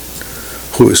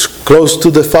 who is close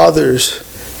to the Father's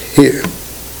here,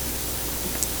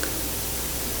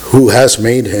 who has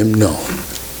made him known.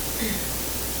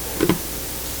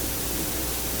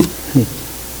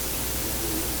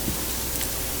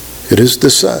 It is the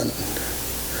Son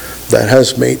that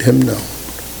has made him known.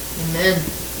 Amen.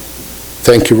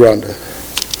 Thank you, Rhonda.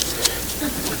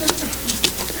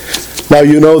 Now,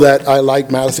 you know that I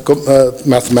like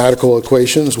mathematical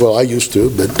equations. Well, I used to,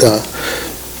 but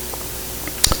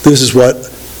this is what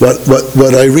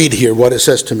I read here, what it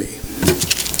says to me.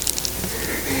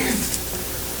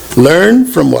 Learn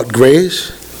from what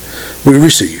grace we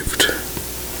received,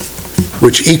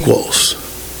 which equals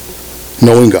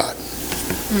knowing God.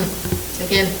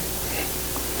 Again.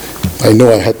 I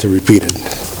know I had to repeat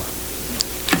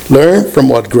it. Learn from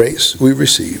what grace we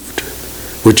received,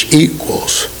 which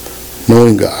equals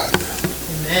knowing God.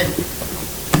 Amen.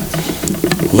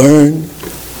 Learn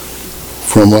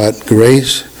from what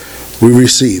grace we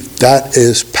received. That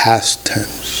is past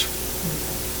tense.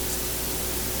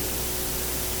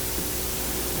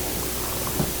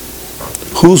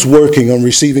 Who's working on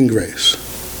receiving grace?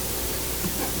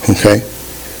 Okay?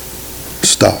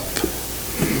 Stop.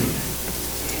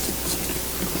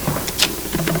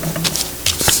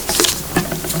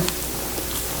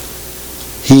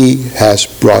 He has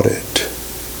brought it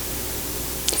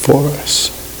for us.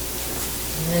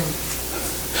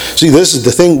 See, this is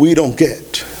the thing we don't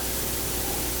get.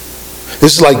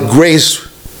 It's like grace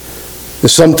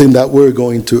is something that we're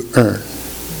going to earn.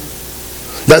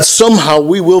 That somehow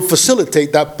we will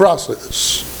facilitate that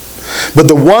process. But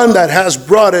the one that has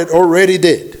brought it already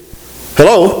did.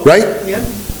 Hello, right? Yep.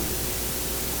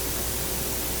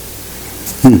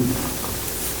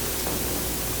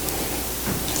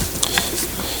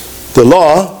 The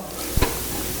law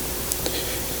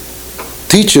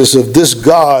teaches of this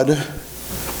God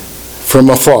from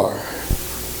afar.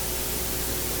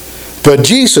 But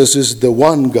Jesus is the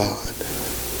one God.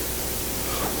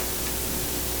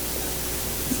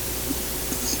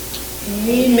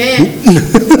 Amen.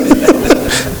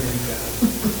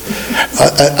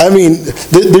 I mean,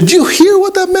 did you hear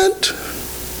what that meant?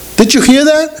 Did you hear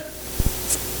that?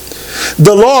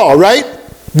 The law, right?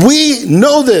 We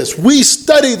know this. We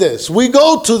study this. We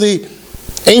go to the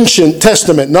ancient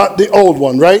testament, not the old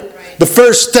one, right? The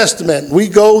First Testament. We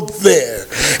go there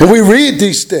and we read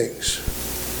these things.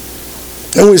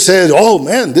 And we say, oh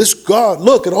man, this God,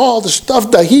 look at all the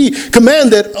stuff that He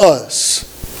commanded us.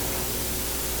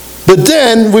 But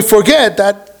then we forget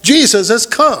that Jesus has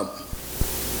come.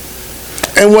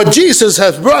 And what Jesus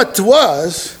has brought to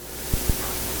us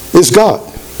is God.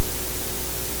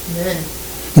 Amen.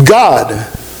 God,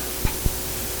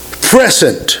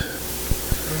 present,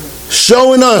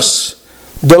 showing us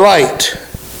the light.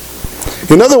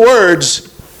 In other words,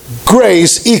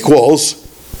 grace equals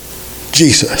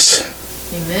Jesus.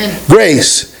 Amen.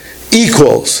 Grace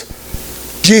equals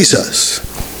Jesus.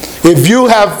 If you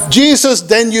have Jesus,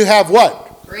 then you have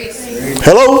what? Grace.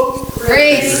 Hello?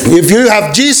 Grace. If you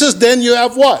have Jesus, then you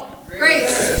have what?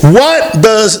 Grace. What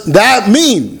does that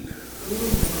mean?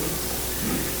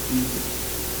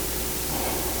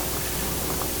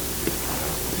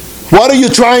 What are you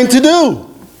trying to do?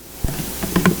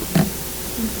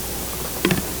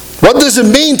 What does it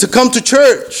mean to come to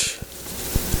church?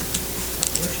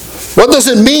 What does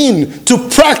it mean to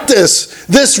practice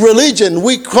this religion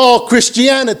we call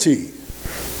Christianity?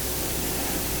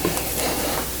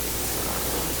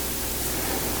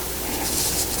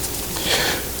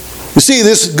 You see,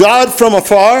 this God from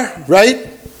afar, right?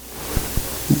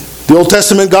 The Old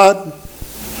Testament God,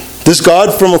 this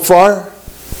God from afar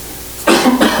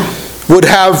would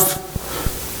have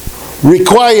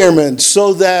requirements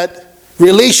so that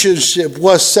relationship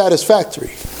was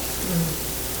satisfactory.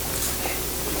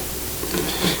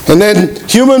 And then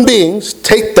human beings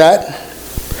take that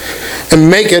and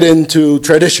make it into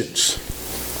traditions.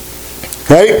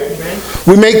 Right?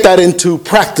 We make that into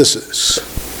practices.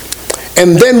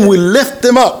 And then we lift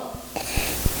them up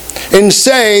and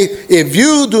say, if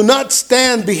you do not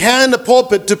stand behind the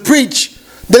pulpit to preach,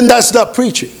 then that's not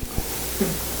preaching.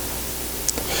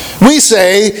 We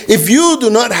say, if you do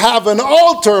not have an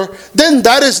altar, then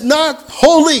that is not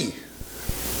holy.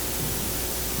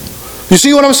 You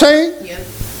see what I'm saying? Yep.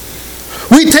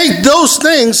 We take those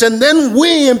things and then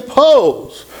we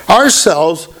impose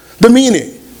ourselves the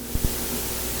meaning.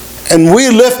 And we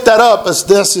lift that up as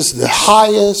this is the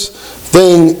highest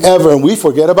thing ever. And we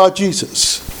forget about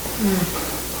Jesus.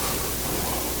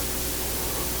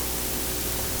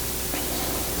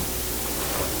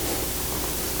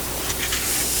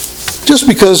 Just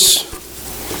because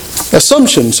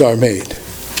assumptions are made.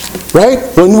 Right?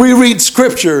 When we read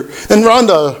Scripture, and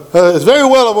Rhonda is very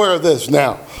well aware of this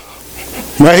now.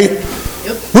 Right?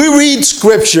 Yep. We read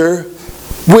Scripture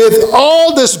with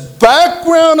all this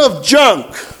background of junk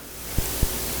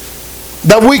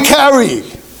that we carry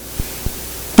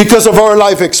because of our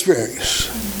life experience.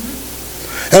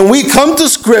 And we come to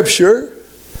Scripture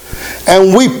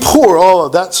and we pour all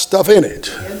of that stuff in it.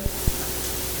 Yep.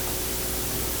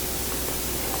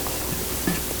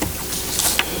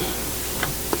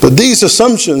 But these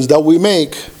assumptions that we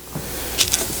make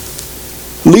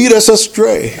lead us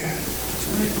astray.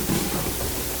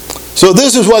 So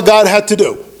this is what God had to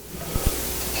do.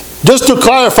 Just to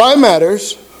clarify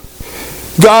matters,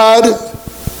 God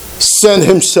sent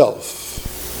Himself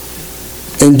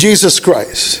in Jesus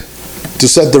Christ to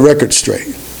set the record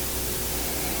straight.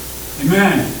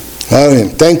 Amen. Amen.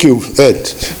 Thank you,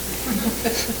 Ed.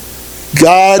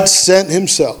 God sent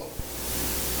Himself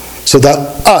so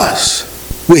that us,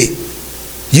 we,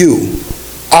 you,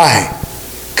 I,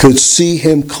 could see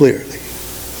Him clearly.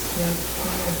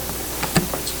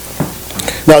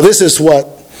 Now this is what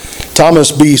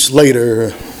Thomas B. Slater,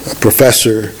 a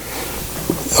professor,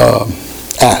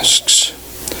 asks.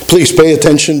 Please pay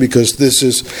attention because this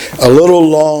is a little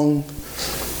long,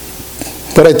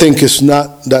 but I think it's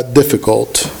not that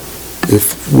difficult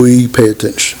if we pay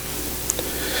attention.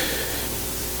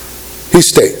 he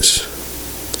states,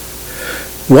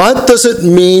 what does it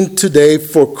mean today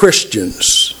for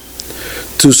Christians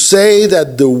to say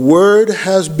that the Word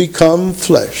has become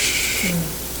flesh?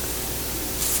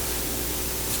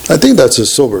 I think that's a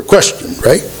sober question,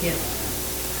 right? Yeah.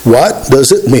 What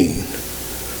does it mean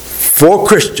for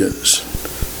Christians?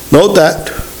 Note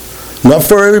that, not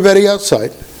for everybody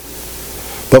outside,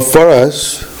 but for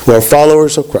us who are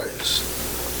followers of Christ,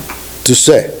 to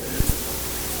say,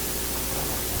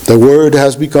 the Word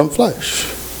has become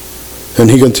flesh. And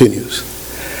he continues,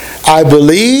 I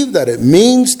believe that it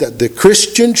means that the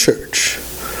Christian church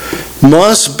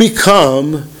must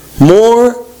become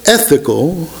more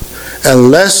ethical and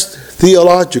less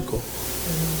theological.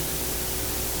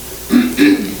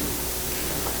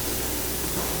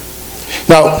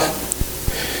 Now,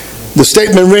 the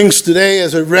statement rings today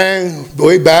as it rang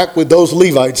way back with those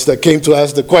Levites that came to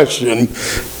ask the question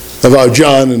about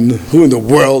John and who in the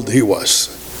world he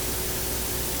was.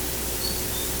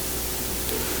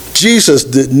 Jesus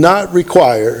did not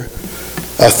require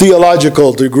a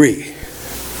theological degree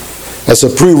as a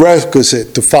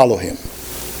prerequisite to follow him.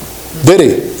 Did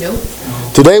he? Nope.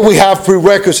 Today we have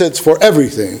prerequisites for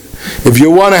everything. If you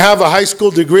want to have a high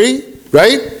school degree,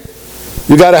 right?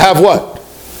 You got to have what?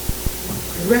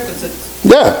 Prerequisites.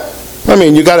 Yeah. I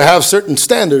mean, you got to have certain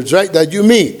standards, right, that you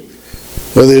meet.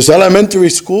 Whether it's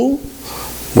elementary school,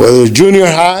 whether it's junior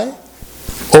high,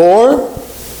 or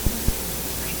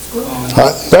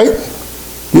right?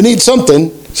 You need something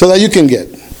so that you can get.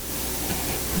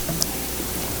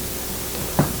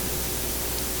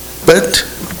 But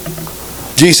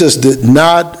Jesus did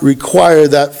not require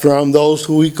that from those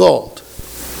who he called.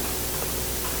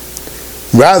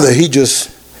 Rather, he just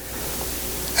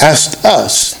asked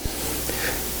us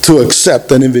to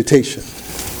accept an invitation.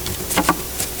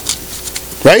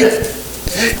 Right?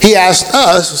 He asked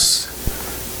us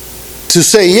to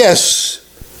say yes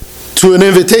to an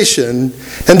invitation,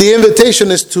 and the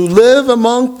invitation is to live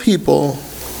among people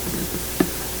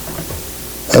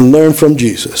and learn from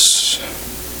Jesus.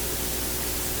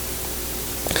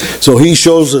 So he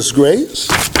shows us grace,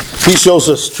 he shows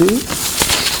us truth.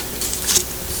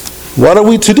 What are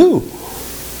we to do?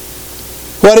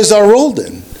 What is our role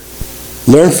then?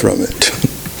 Learn from it.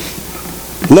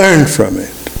 Learn from it.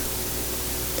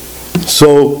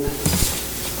 So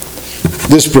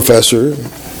this professor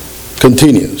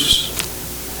continues.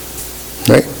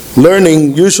 Right?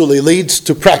 Learning usually leads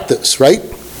to practice, right?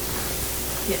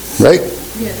 Yes. Right?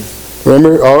 Yes.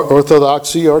 Remember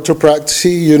orthodoxy,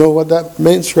 orthopraxy, you know what that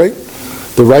means, right?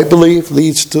 The right belief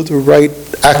leads to the right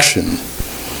action,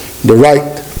 the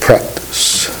right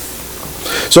practice.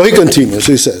 So he continues,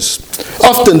 he says,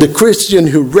 often the Christian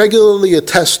who regularly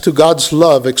attests to God's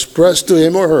love expressed to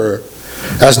him or her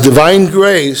as divine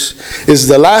grace is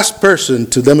the last person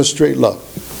to demonstrate love.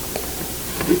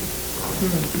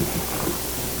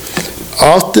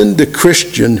 Often the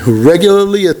Christian who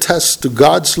regularly attests to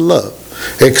God's love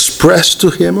expressed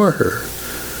to him or her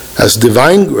as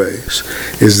divine grace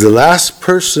is the last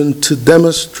person to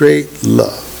demonstrate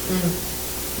love.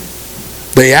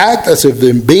 They act as if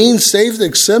them being saved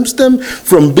exempts them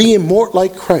from being more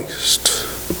like Christ.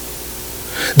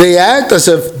 They act as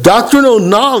if doctrinal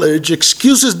knowledge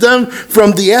excuses them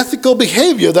from the ethical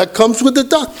behavior that comes with the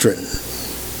doctrine.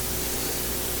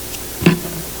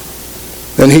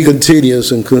 And he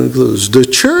continues and concludes, the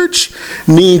church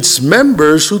needs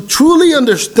members who truly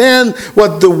understand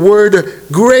what the word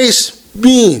grace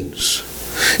means.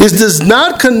 It does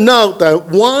not connote that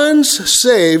once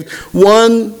saved,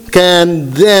 one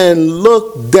can then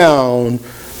look down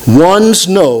one's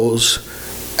nose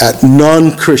at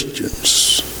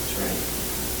non-Christians.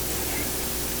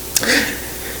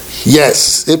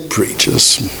 Yes, it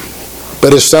preaches,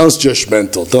 but it sounds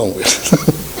judgmental, don't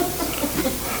it?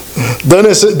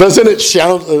 Doesn't it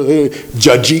sound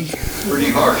judgy?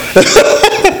 Pretty hard.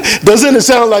 Doesn't it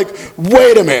sound like,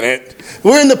 wait a minute,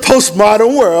 we're in the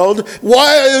postmodern world,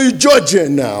 why are you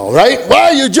judging now, right? Why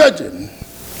are you judging?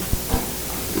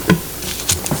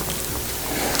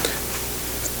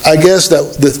 I guess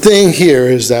that the thing here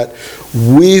is that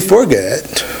we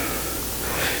forget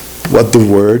what the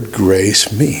word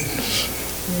grace means.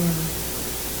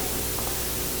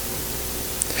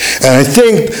 And I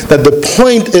think that the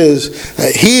point is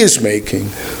that he is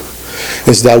making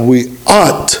is that we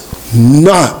ought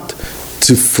not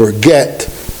to forget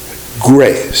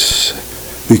grace,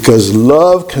 because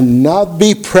love cannot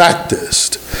be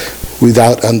practiced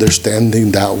without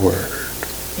understanding that word.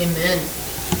 Amen.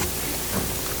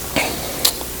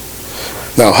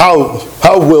 Now,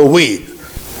 how will we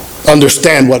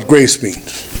understand what grace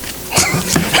means?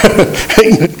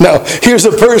 Now, here's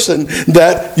a person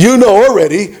that you know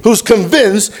already who's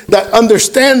convinced that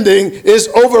understanding is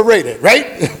overrated,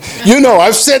 right? You know,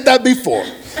 I've said that before.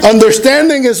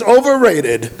 Understanding is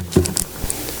overrated.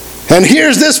 And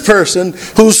here's this person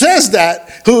who says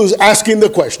that, who's asking the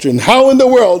question, how in the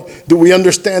world do we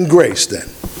understand grace then?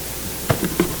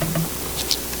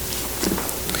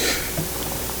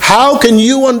 How can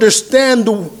you understand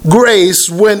grace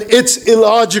when it's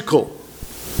illogical?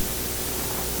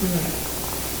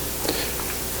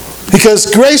 Because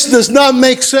grace does not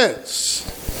make sense.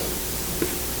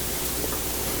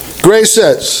 Grace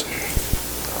says,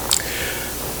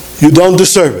 you don't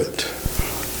deserve it,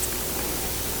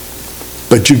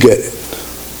 but you get it.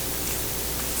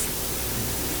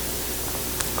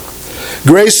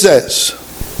 Grace says,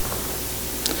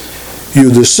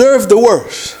 you deserve the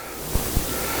worst,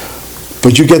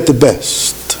 but you get the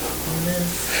best. Amen.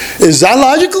 Is that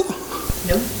logical?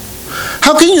 No.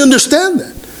 How can you understand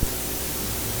that?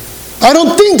 I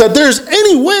don't think that there's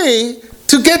any way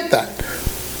to get that.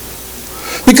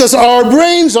 Because our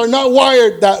brains are not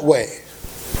wired that way.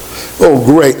 Oh,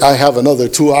 great, I have another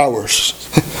 2 hours.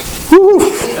 Woo.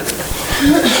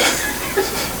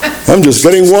 I'm just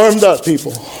getting warmed up,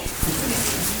 people.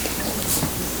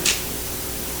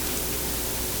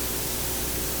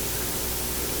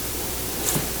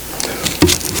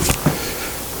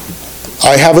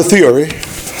 I have a theory,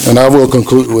 and I will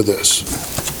conclude with this.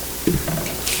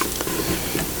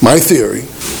 My theory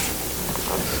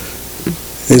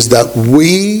is that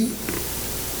we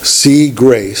see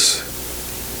grace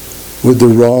with the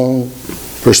wrong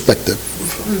perspective.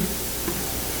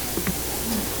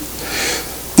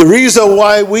 The reason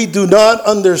why we do not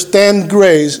understand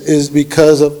grace is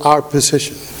because of our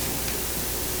position.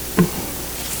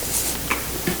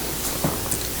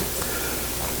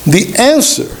 The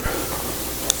answer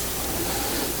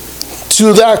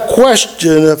to that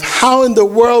question of how in the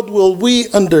world will we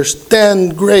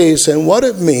understand grace and what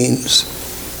it means,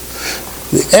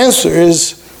 the answer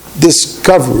is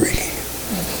discovery.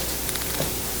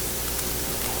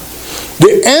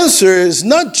 The answer is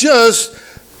not just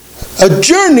a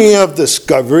journey of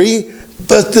discovery,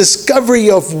 but discovery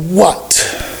of what,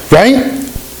 right?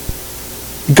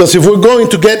 Because if we're going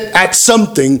to get at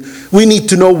something, we need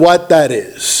to know what that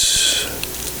is.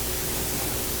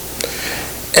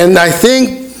 And I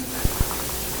think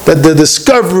that the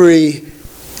discovery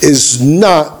is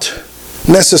not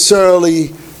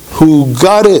necessarily who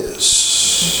God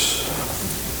is.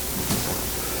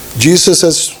 Jesus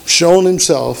has shown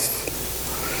himself.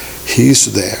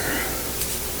 He's there.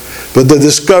 But the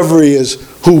discovery is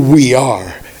who we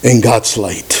are in God's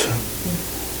light.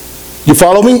 You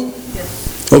follow me?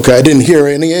 Yes. Okay, I didn't hear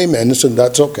any amen, so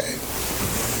that's okay.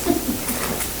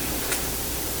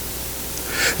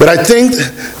 But I think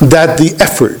that the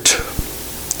effort,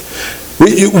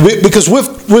 because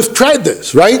we've tried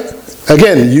this, right?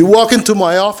 Again, you walk into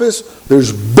my office,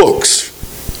 there's books,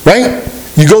 right?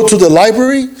 You go to the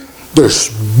library, there's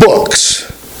books,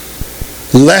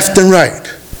 left and right.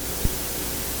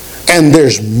 And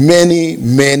there's many,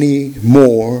 many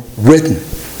more written.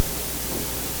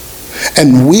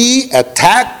 And we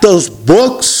attack those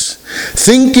books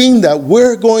thinking that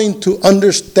we're going to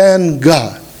understand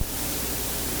God.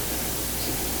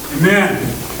 Amen.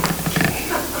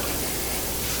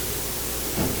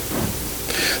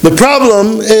 The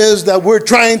problem is that we're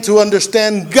trying to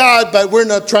understand God, but we're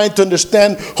not trying to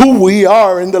understand who we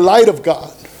are in the light of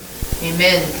God.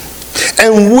 Amen.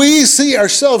 And we see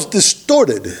ourselves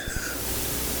distorted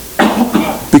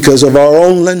because of our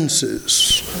own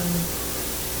lenses.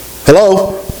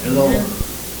 Hello? Hello.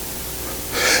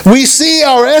 We see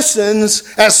our essence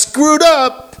as screwed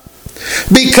up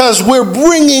because we're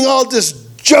bringing all this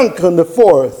junk on the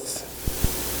forth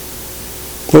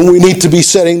when we need to be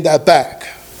setting that back.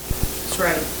 That's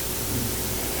right.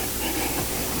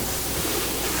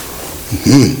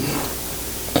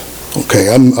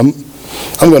 Okay,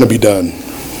 I'm going to be done.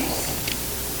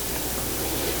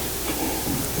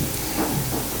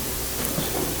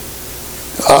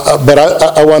 But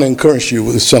I want to encourage you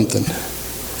with something,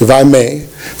 if I may,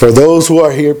 for those who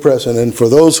are here present and for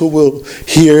those who will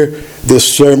hear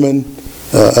this sermon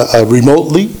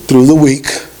remotely through the week.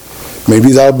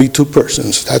 Maybe that'll be 2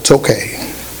 persons. That's okay.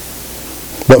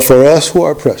 But for us who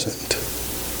are present,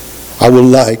 I would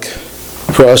like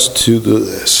for us to do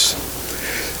this.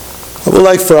 I would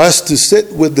like for us to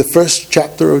sit with the first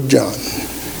chapter of John.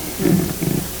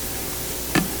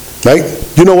 Right?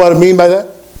 You know what I mean by that?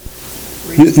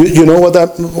 You know what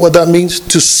that means?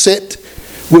 To sit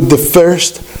with the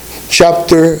first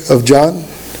chapter of John?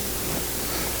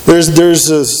 There's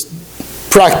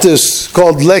practice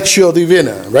called Lectio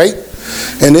Divina, right?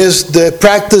 And it's the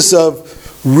practice of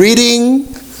reading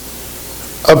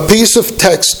a piece of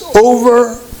text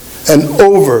over and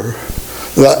over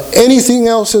without anything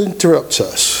else that interrupts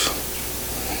us,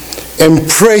 and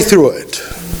pray through it.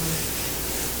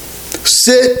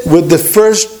 Sit with the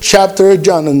first chapter of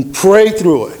John and pray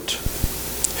through it.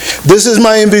 This is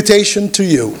my invitation to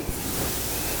you.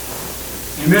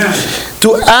 Amen.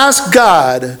 To ask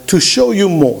God to show you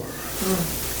more.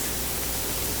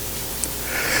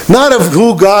 Not of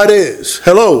who God is.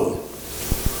 Hello.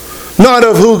 Not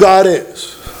of who God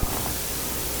is.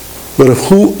 But of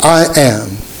who I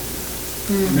am.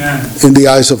 Amen. In the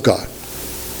eyes of God.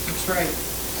 That's right.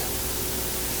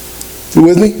 You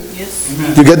with me? Yes.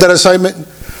 Amen. You get that assignment?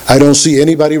 I don't see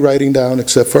anybody writing down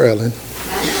except for Ellen.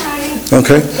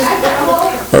 Okay?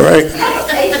 All right.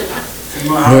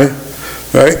 All right.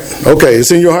 All right. Okay,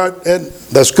 it's in your heart, Ed?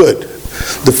 That's good.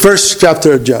 The first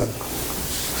chapter of John.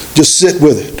 Just sit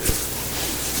with it.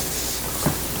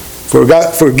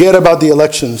 Forget about the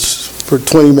elections for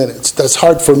 20 minutes. That's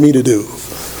hard for me to do.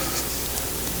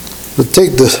 But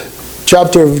take the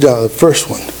chapter of John, the first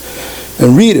one,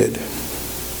 and read it.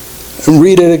 And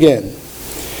read it again.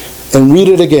 And read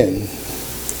it again.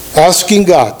 Asking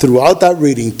God throughout that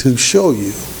reading to show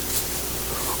you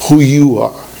who you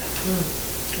are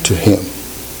to Him.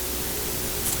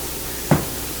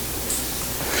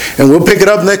 And we'll pick it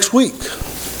up next week.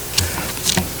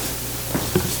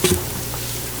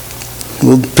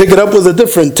 We'll pick it up with a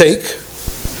different take,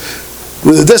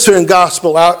 with a different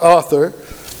gospel author,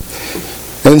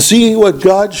 and see what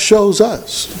God shows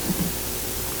us.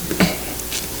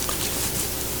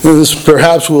 And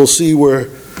perhaps we'll see where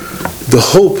the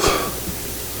hope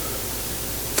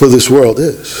for this world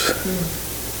is.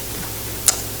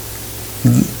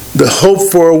 The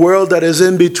hope for a world that is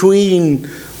in between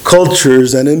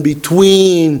cultures and in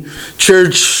between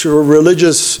church or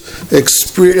religious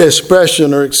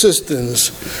expression or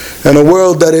existence, and a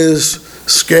world that is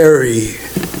scary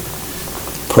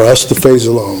for us to face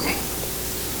alone.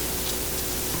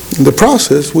 In the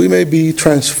process, we may be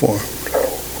transformed.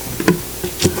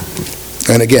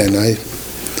 And again,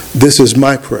 this is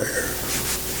my prayer,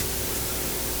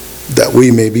 that we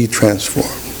may be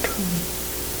transformed.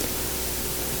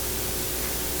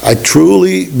 I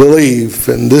truly believe,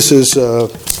 and this is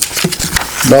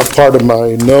not part of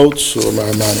my notes or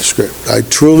my manuscript, I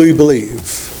truly believe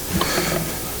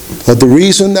that the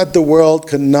reason that the world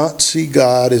cannot see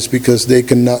God is because they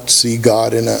cannot see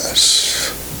God in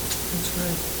us.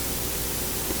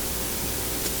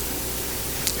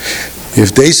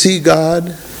 If they see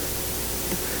God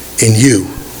in you,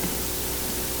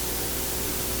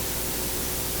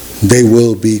 they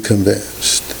will be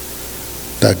convinced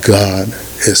that God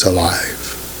is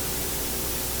alive.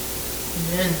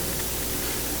 Amen.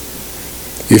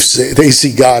 If they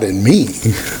see God in me,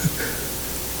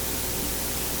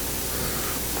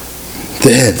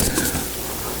 then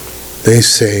they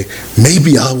say,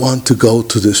 maybe I want to go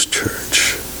to this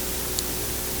church.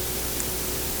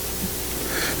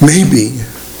 Maybe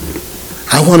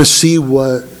I want to see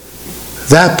what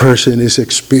that person is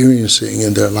experiencing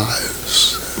in their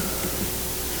lives.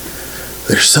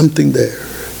 There's something there.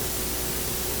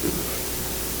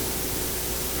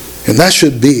 And that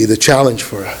should be the challenge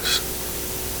for us.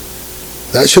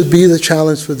 That should be the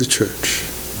challenge for the church.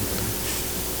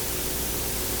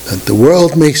 That the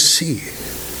world may see,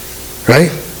 right?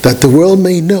 That the world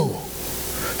may know.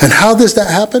 And how does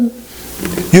that happen?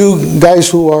 You guys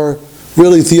who are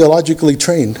really theologically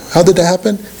trained, how did that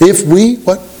happen? If we,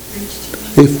 what?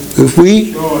 If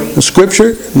we,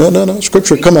 Scripture? No,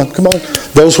 Scripture, come on.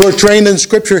 Those who are trained in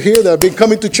Scripture here that have been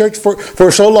coming to church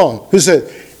for so long, who said,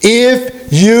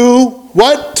 if you,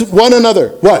 what? One another,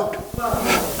 what?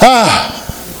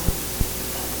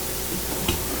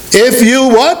 If you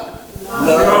what?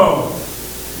 No.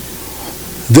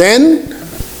 Then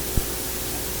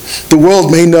the world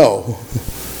may know.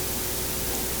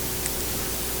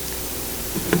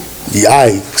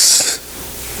 Yikes.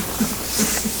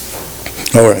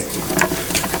 All right.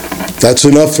 That's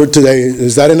enough for today.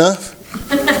 Is that enough?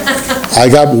 I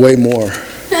got way more.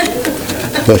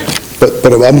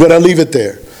 But I'm going to leave it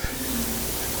there.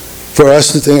 For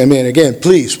us to think, I mean, again,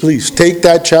 please, take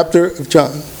that chapter of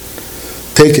John.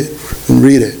 Take it and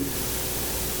read it.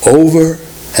 Over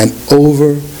and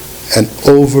over and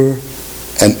over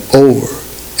and over.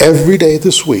 Every day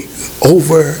this week.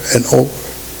 Over and over.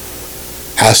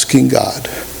 Asking God,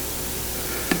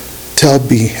 tell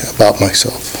me about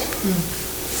myself.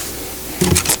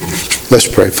 Let's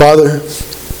pray. Father,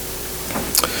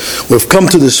 we've come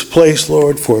to this place,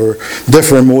 Lord, for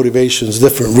different motivations,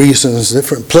 different reasons,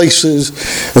 different places,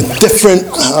 and different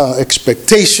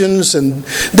expectations and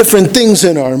different things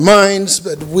in our minds,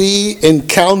 but we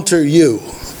encounter you.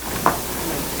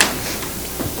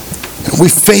 We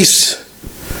face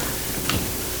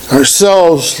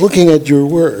ourselves looking at your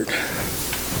word.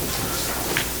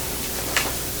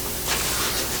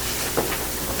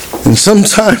 And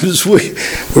sometimes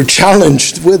we're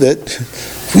challenged with it.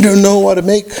 We don't know what to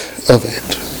make of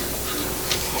it.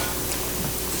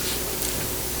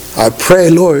 I pray,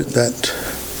 Lord, that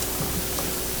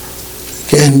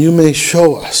again you may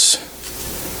show us,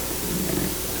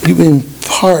 you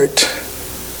impart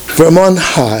from on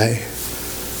high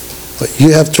what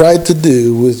you have tried to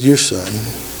do with your Son,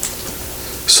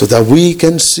 so that we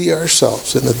can see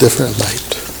ourselves in a different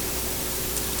light.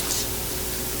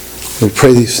 We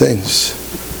pray these things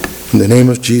in the name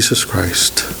of Jesus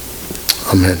Christ.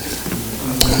 Amen.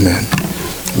 Amen.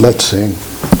 Let's sing.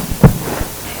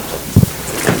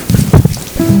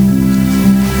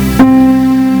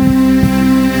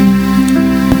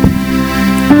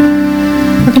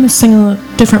 We're going to sing a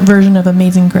different version of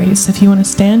Amazing Grace. If you want to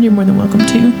stand, you're more than welcome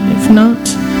to. If not,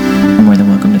 you're more than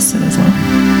welcome to sit as well.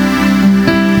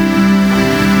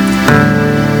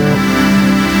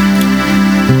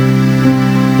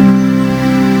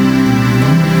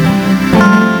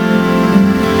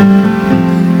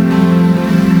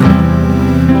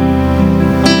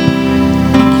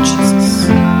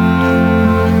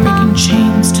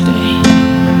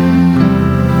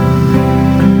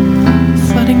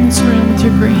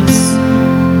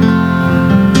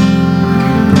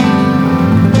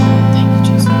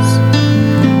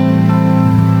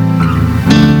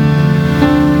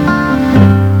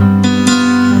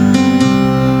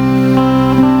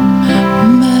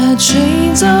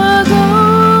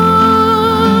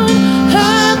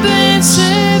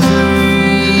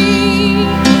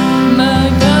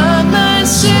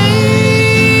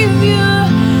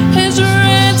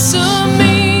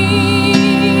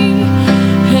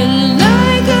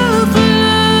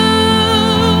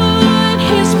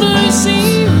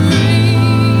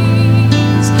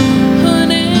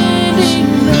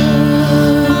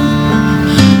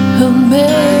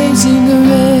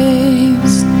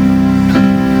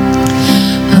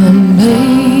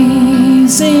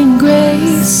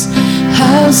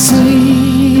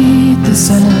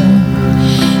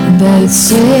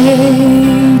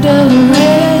 Saved a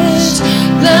wretch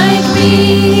like me.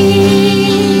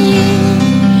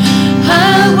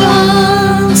 I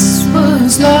once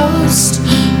was lost,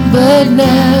 but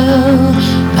now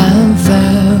I'm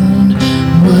found.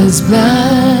 Was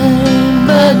blind,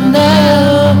 but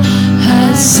now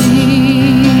I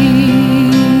see.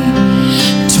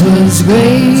 'Twas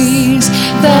grace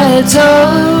that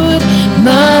taught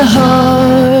my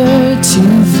heart to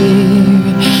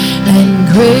fear, and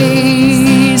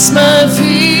grace my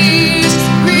fears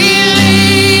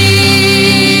relieve.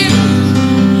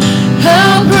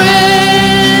 How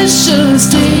precious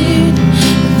did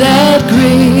that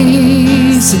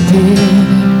grace appear,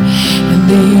 in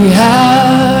the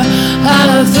hour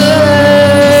I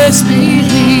first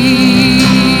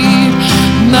believed.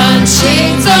 My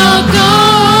chains are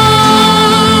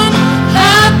gone,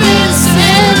 I've been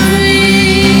set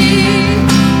free.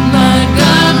 My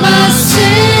God, my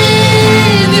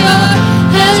Savior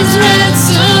has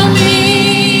ransomed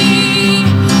me,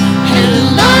 and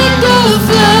like a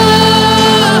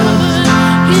flood,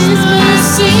 His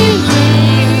mercy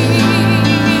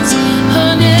reigns,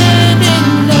 unending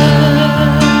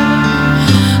love,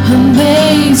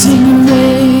 amazing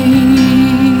grace.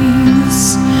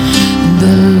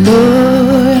 The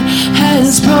Lord has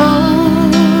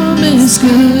promised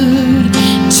good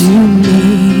to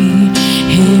me,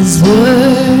 His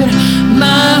word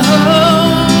my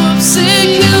hope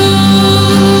secures.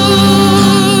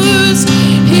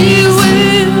 He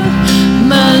will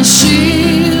my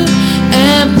shield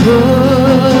and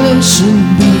portion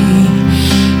be,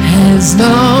 as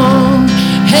long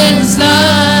as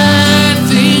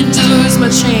life endures. My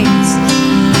chains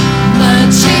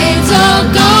are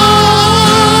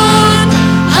gone,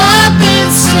 I've been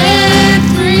set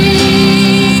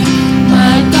free.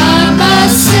 My God, my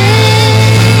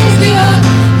Savior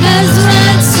has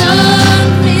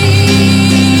ransomed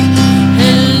me,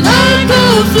 and like a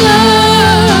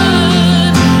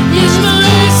flood, His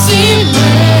mercy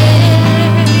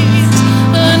reigns,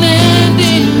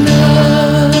 unending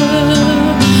love,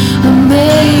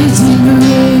 amazing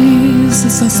grace.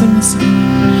 Let's all sing this.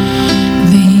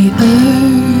 The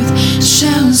earth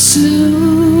shall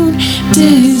soon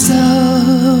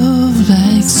dissolve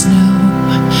like snow,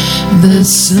 the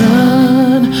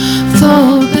sun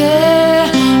fall bare.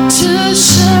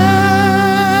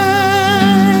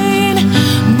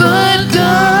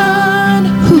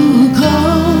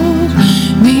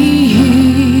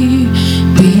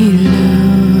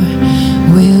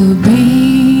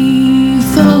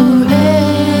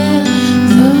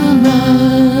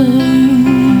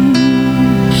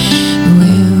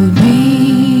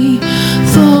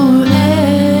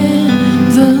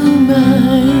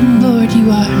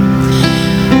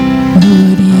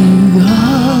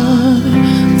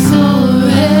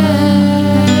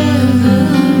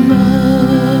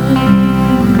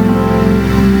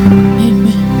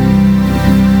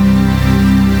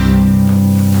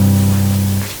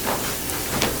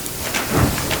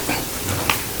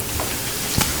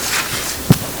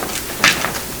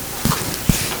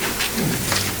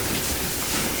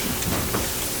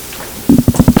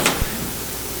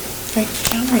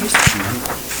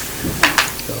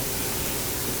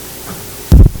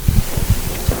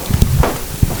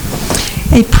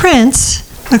 A prince,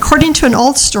 according to an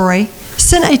old story,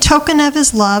 sent a token of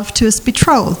his love to his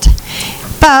betrothed.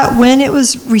 But when it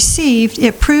was received,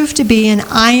 it proved to be an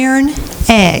iron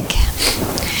egg.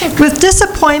 With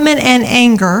disappointment and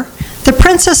anger, the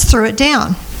princess threw it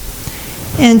down.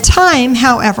 In time,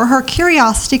 however, her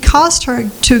curiosity caused her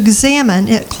to examine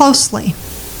it closely.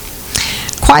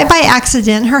 Quite by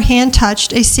accident, her hand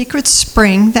touched a secret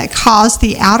spring that caused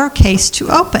the outer case to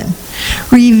open,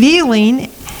 revealing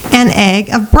an egg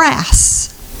of brass.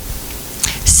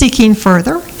 Seeking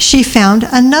further, she found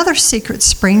another secret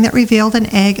spring that revealed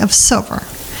an egg of silver,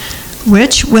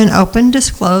 which, when opened,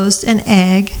 disclosed an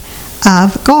egg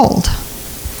of gold.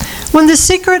 When the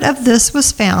secret of this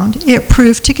was found, it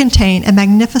proved to contain a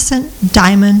magnificent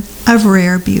diamond of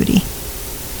rare beauty.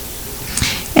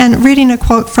 And reading a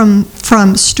quote from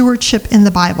Stewardship in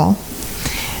the Bible,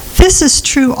 this is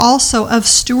true also of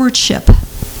stewardship.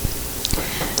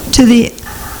 To the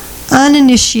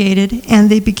uninitiated and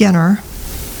the beginner,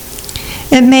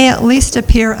 it may at least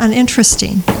appear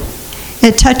uninteresting.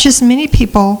 It touches many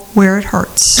people where it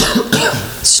hurts.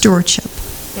 Stewardship.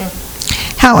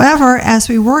 However, as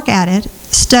we work at it,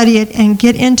 study it, and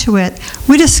get into it,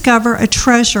 we discover a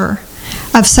treasure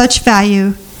of such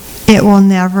value it will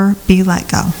never be let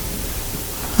go.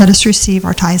 Let us receive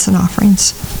our tithes and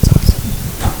offerings.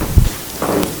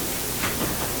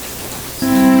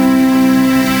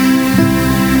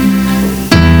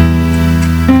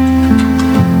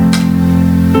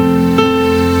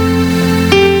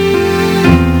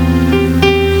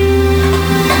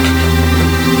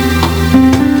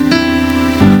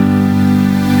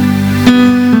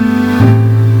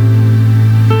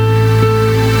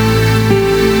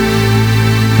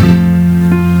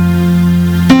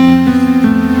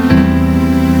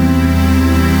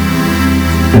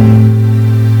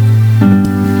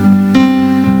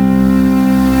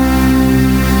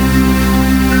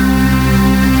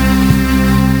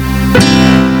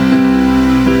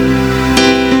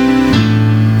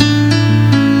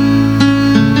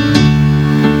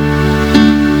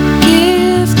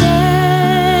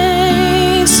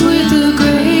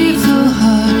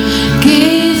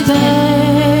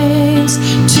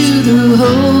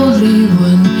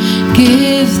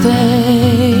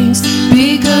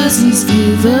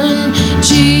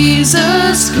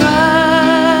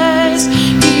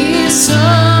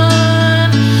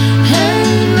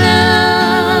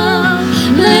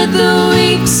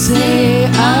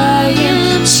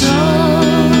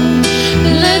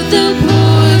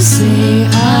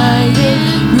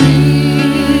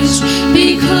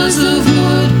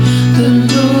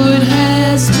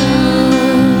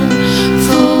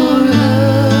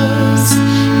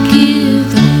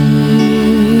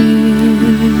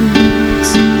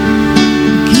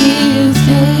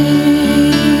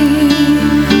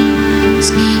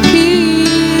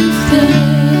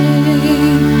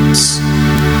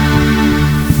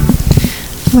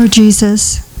 Lord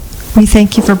Jesus, we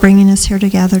thank you for bringing us here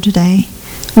together today.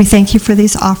 We thank you for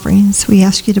these offerings. We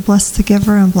ask you to bless the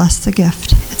giver and bless the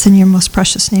gift. It's in your most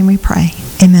precious name we pray.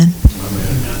 Amen.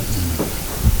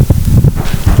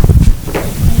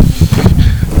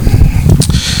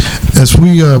 As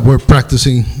we were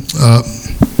practicing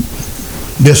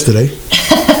yesterday,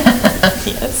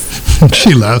 Yes.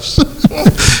 she laughs.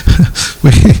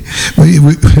 we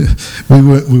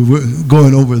were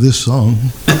going over this song,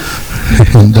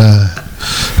 and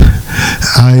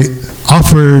I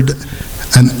offered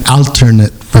an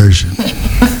alternate version.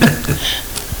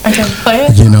 I can play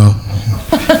it? You know,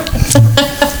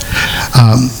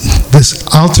 this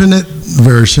alternate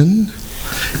version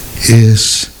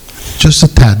is just a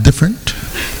tad different,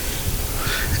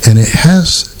 and it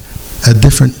has a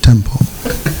different tempo.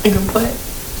 You can play it?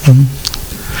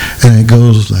 And it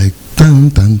goes like dun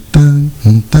dun dun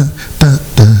dun dun dun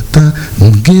dun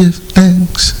dun. Give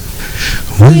thanks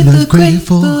with a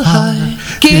grateful heart.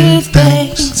 Give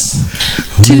thanks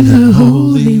to the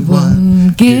Holy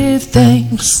One. Give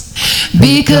thanks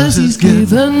because He's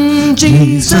given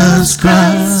Jesus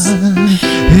Christ,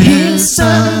 His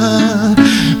Son.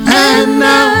 And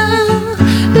now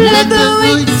let the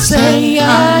weak say,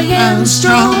 I am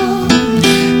strong.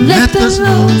 Let the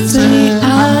Lord say,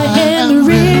 I am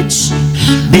rich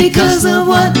because of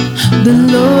what the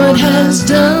Lord has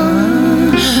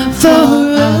done for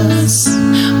us.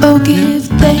 Oh, give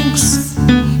thanks.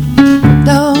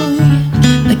 Oh,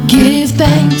 give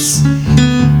thanks.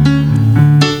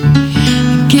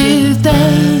 Give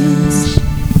thanks.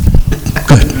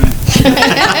 Good.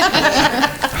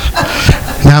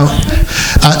 Now,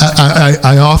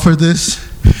 I offer this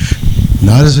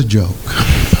not as a joke.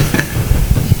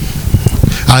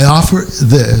 I offer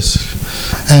this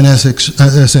and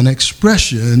as an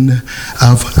expression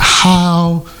of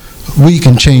how we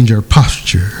can change our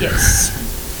posture. Yes.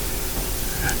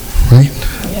 Right?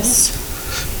 Yes.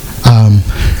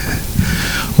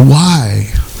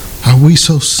 Why are we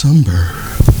so somber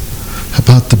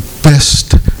about the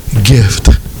best gift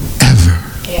ever?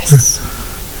 Yes.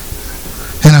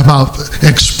 And about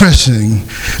expressing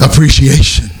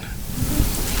appreciation.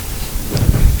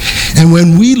 And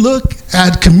when we look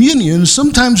at communion,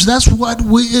 sometimes that's what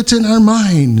it's in our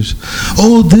minds.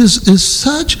 Oh, this is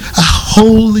such a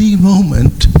holy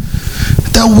moment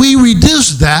that we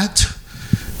reduce that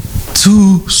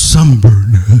to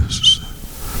somberness.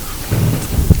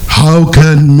 How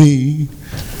can me,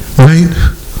 right,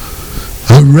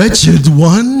 a wretched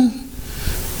one,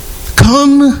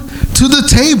 come to the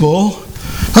table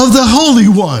of the Holy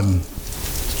One?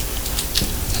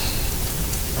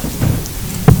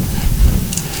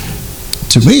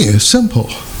 To me, it's simple.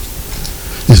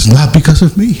 It's not because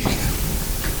of me.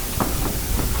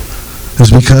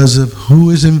 It's because of who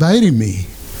is inviting me.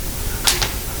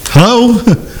 Hello?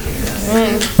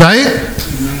 Right?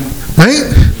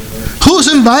 Right? Who's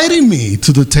inviting me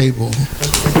to the table?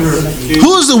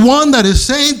 Who's the one that is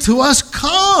saying to us,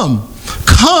 come,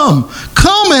 come,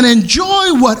 come and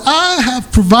enjoy what I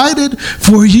have provided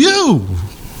for you.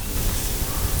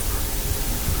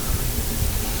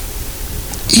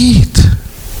 Eat.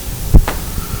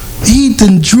 Eat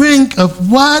and drink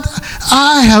of what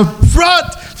I have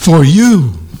brought for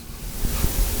you.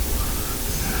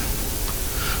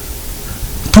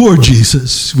 Poor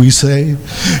Jesus, we say.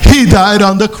 He died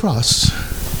on the cross.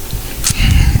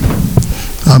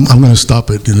 I'm going to stop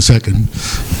it in a second.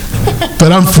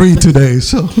 But I'm free today,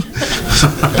 so.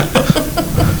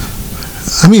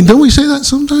 I mean, don't we say that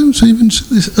sometimes? Even,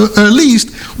 or at least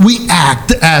we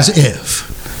act as if.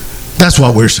 That's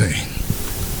what we're saying.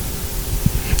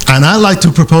 And I like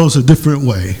to propose a different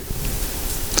way.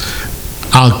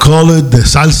 I'll call it the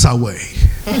salsa way.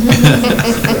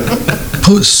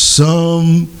 Put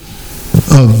some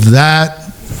of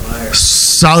that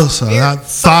salsa, that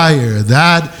fire,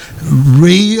 that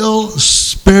real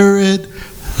spirit-led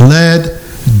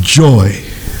joy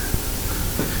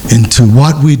into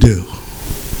what we do.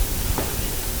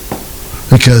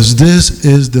 Because this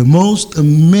is the most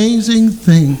amazing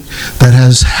thing that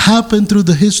has happened through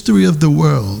the history of the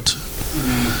world.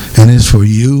 And it's for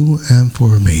you and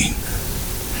for me.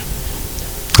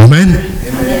 Amen?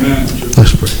 Amen.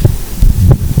 Let's pray.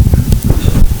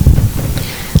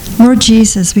 Lord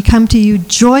Jesus, we come to you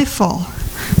joyful,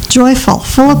 joyful,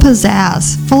 full of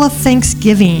pizzazz, full of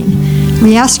thanksgiving.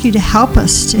 We ask you to help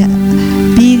us to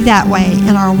be that way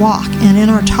in our walk and in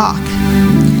our talk.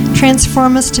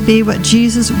 Transform us to be what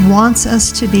Jesus wants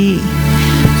us to be.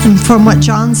 And from what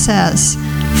John says,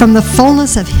 from the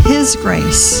fullness of his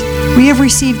grace, we have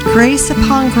received grace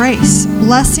upon grace,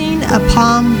 blessing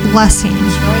upon blessing.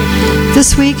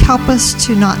 This week, help us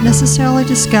to not necessarily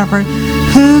discover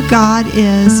who God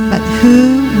is, but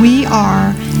who we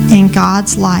are in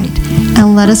God's light.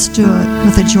 And let us do it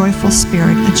with a joyful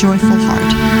spirit, a joyful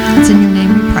heart. It's in your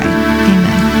name we pray. Amen.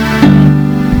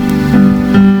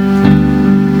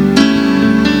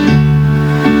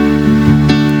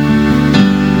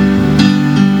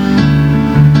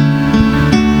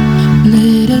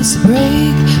 Let's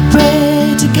break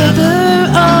bread together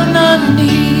on our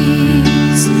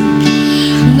knees.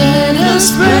 Let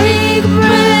us break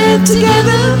bread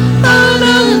together on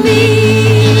our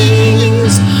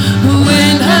knees.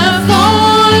 When I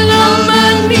fall on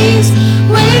my knees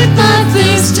with my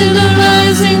face to the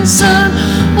rising sun,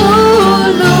 oh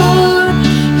Lord,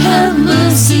 have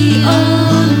mercy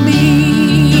on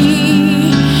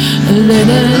me. Let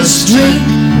us drink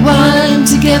wine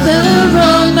together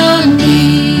on our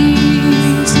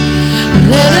knees.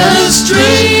 Let us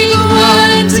drink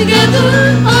wine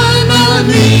together on our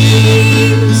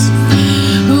knees.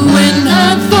 When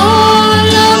I fall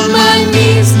on my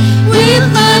knees with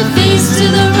my face to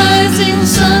the rising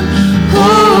sun,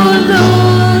 oh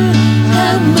Lord,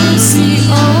 have mercy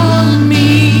on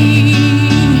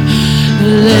me.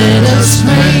 Let us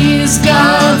praise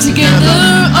God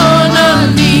together on our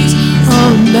knees,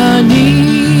 on our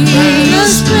knees. Let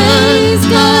us praise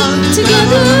God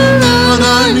together on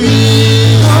our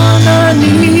knees, on our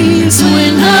knees.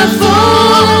 When I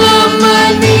fall on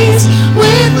my knees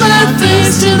with my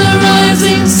face to the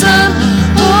rising sun,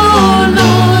 oh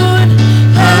Lord,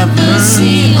 have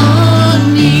mercy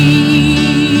on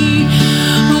me.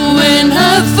 When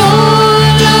I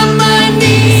fall on my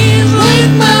knees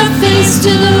with my face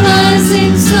to the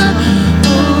rising sun,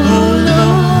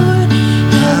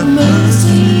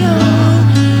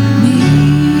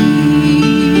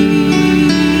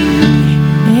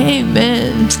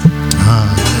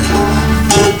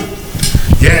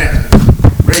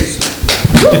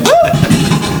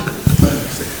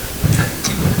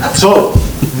 So,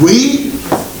 we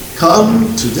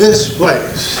come to this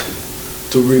place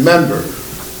to remember.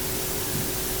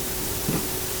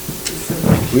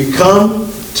 We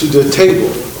come to the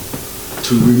table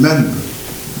to remember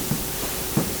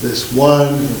this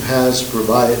one who has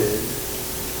provided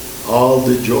all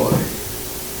the joy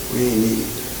we need.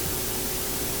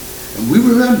 And we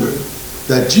remember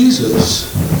that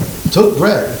Jesus took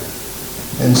bread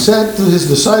and said to his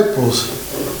disciples,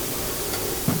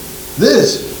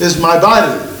 "This is my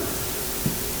body,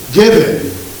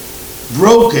 given,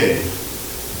 broken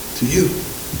to you,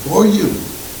 for you."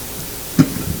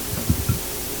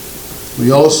 We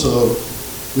also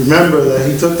remember that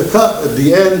he took the cup at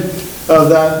the end of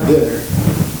that dinner,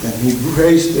 and he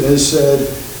raised it and said,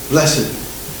 "Blessed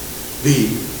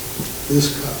be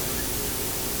this cup,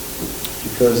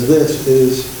 because this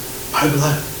is my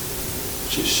blood,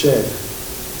 which is shed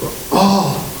for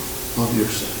all of your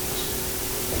sins."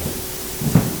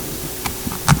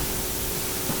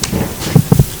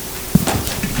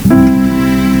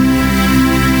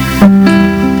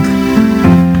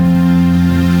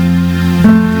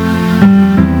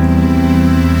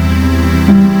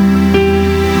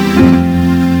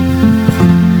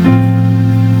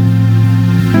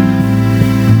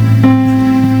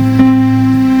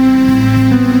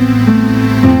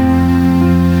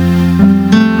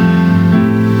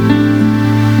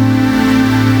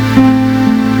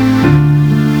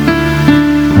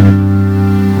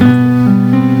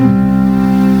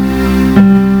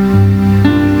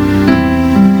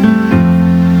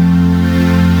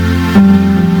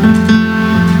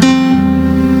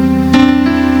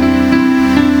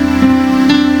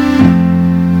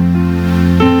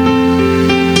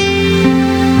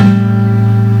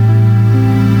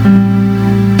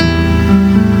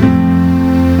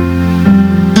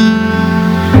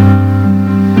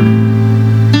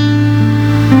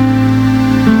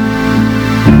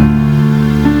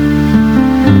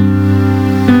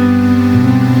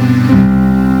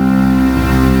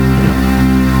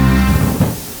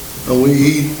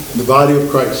 Body of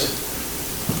Christ.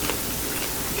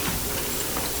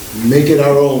 We make it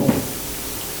our own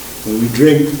when we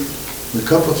drink the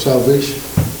cup of salvation.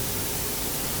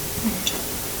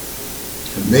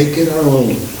 And make it our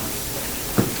own.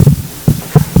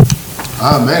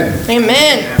 Amen.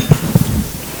 Amen.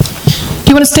 Do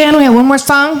you want to stand? We have one more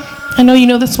song. I know you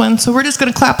know this one, so we're just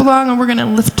going to clap along and we're going to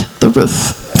lift the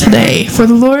roof today. For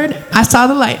the Lord, I saw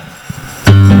the light.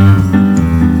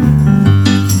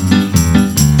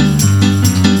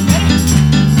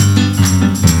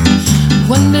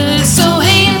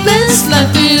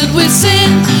 Life filled with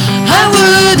sin, I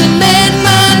wouldn't let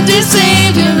my dear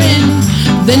Savior in.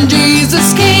 Then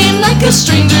Jesus came like a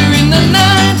stranger in the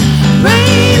night.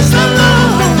 Praise the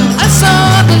Lord, I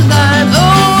saw the light.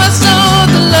 Oh, I saw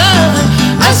the light,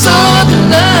 I saw the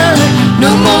light.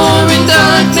 No more in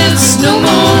darkness, no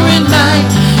more in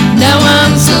night. Now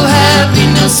I'm so happy,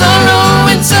 no sorrow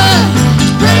inside.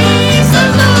 Praise the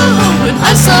Lord,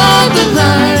 I saw the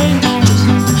light.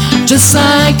 Just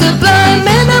like a blind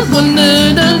man, I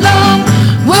wandered along.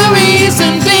 Worries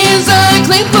and fears I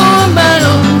claimed for my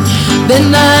own. Then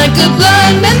like a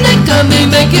blind man, they got me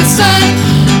back inside.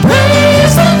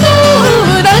 Praise the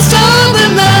Lord, I saw the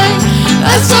light.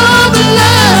 I saw the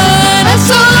light, I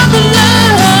saw the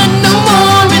light. No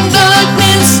more in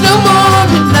darkness, no more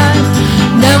in light.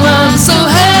 Now I'm so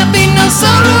happy, no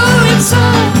sorrow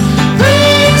inside.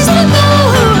 Praise the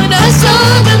Lord, I saw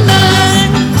the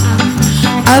light.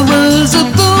 I was a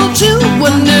fool to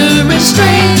wander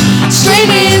astray. Straight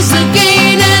is the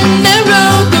gate and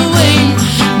narrow the way.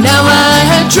 Now I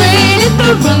have traded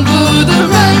the wrong for the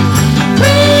right.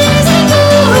 Praise the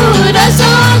Lord, I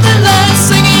saw the light.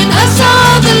 Singing, I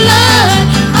saw the light,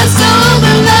 I saw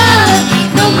the light.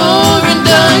 No more in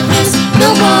darkness,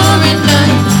 no more in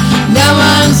night. Now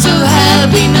I'm so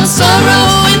happy, no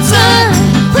sorrow inside.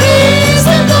 Praise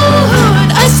the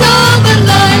Lord, I saw the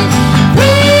light.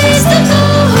 Praise the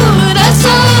Lord, I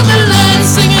saw the light.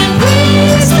 Singing,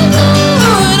 praise the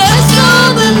Lord, I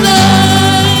saw the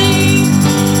light.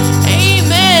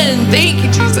 Amen. Thank you,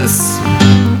 Jesus.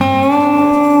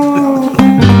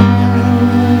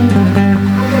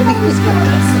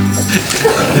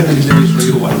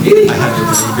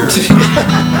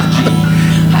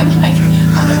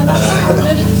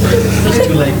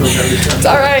 It's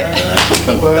all right.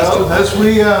 Well, as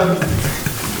we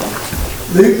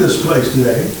leave this place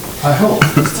today, I hope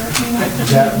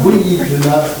that we do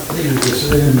not leave the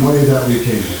same way that we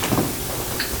came.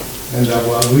 And that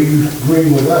what we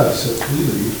bring with us as we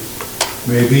leave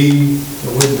may be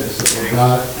the witness that what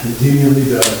God continually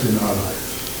does in our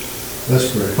life.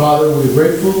 Let's pray. Father, we're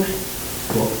grateful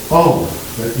for all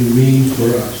that you mean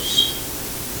for us.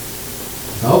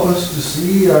 Help us to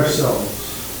see ourselves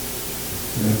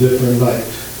in a different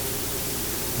light,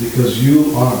 because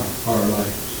you are our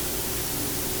light.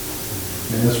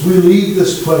 And as we leave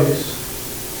this place,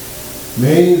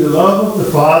 may the love of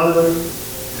the Father,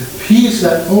 the peace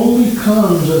that only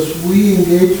comes as we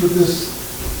engage with this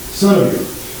Son of yours,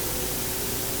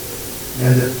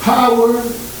 and the power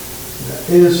that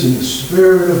is in the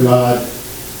Spirit of God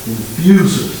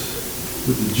infuse us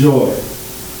with the joy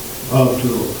of the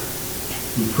Lord.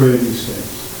 We pray these things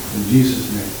in Jesus'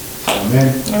 name. Amen.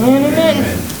 Amen, amen.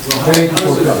 Thank you for How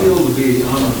does it coming. feel to be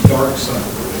on the dark side?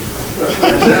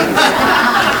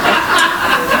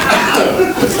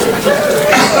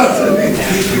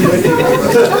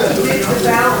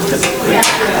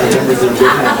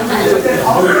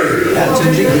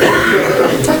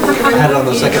 Had it on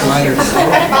the second liner.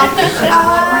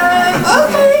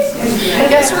 Okay. I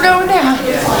guess we're going down.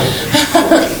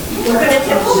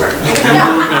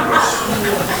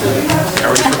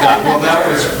 Well, that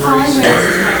was great.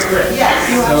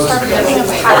 You have started getting a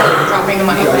pattern of dropping the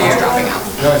money when you're dropping out.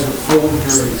 You guys are full of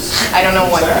grace. I don't know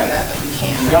what you're gonna, but you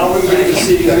can. Y'all were good to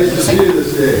see you. Good to see you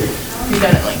this day. You've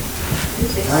done it like.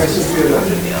 Nice and good.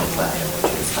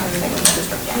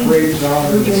 Great job.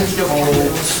 Out of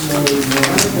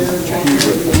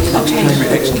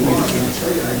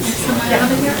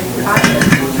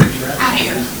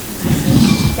here.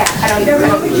 Yeah, I don't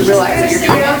think you realize that you're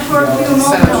doing it.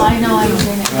 Oh, I know I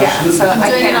didn't. Yeah, so I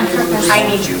doing it on can't, purpose. I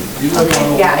need you.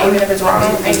 Yeah, even if it's wrong,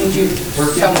 I need you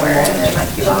somewhere and then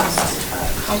like you lost.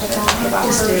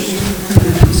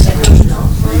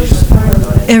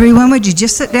 Everyone, would you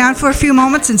just sit down for a few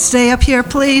moments and stay up here,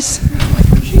 please?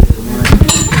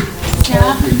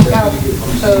 Yeah.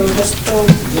 So just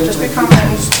be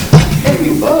confident. If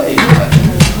you would, but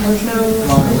there's no.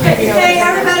 Hey,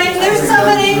 everybody, there's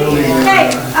somebody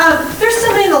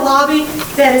in the lobby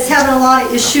that is having a lot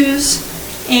of issues,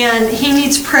 and he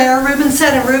needs prayer. Ruben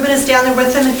said, and Ruben is down there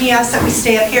with him, and he asked that we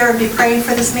stay up here and be praying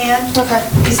for this man. Okay.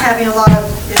 He's having a lot of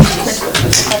issues.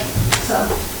 So,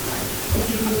 if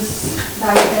you can just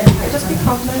bow your head and pray. Just be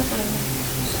confident.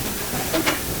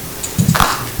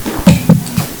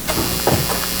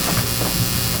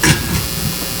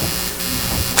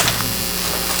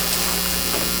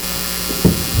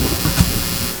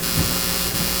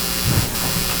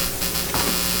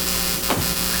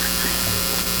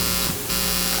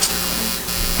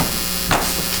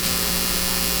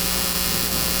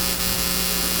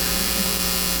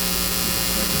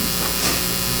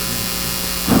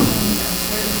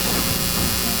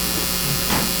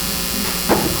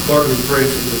 Lord, we pray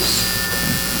for this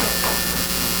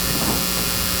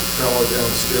fellow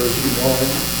downstairs. You know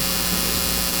him.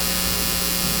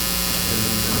 And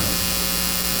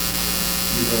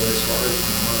you know his heart and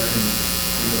mind.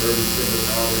 You know everything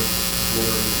about it.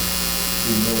 Lord,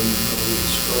 you know his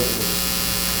struggles.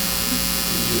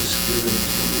 You just give him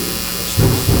to you and trust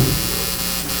him to you, Lord.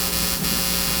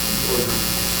 Lord,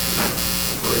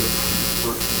 we pray for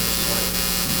your work in his life.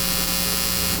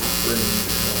 Bring him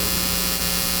to help.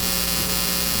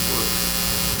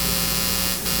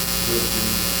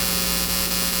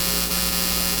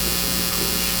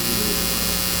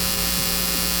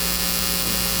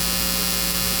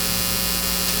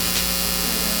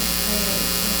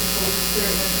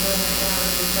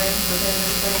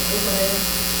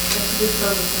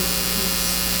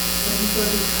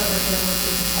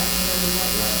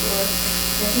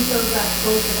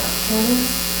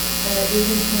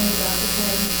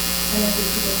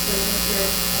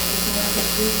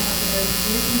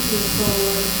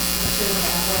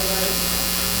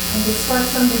 And to spark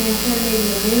something in him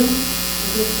maybe anew, to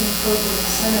get him close to the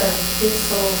center of his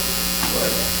soul,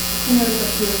 Lord. He knows what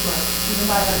he is like, even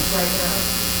by us right now.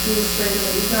 He is greater,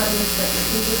 but he's not your stranger,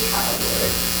 he's your child,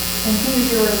 Lord. And he is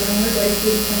yours, and we're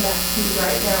dedicating him back to you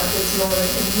right now at this moment.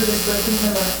 And you're just lifting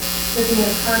him up, lifting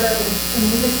his heart up, and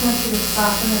we just want you to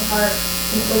soften his heart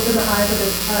and open the eyes of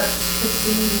his heart to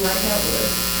see you right now,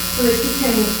 Lord. So that he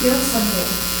can feel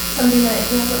something that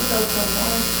he hasn't felt for a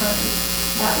long time.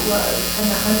 That love and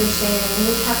that understanding. And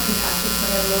we have compassion for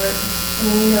him, Lord. And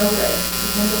we know that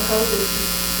mental health is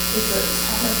a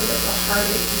sadness of the heart.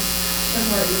 It's just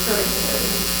somewhere he's hurting, Lord.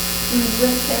 And we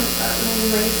lift him up and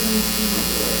we raise him to you,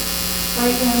 Lord.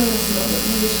 Right now in this moment,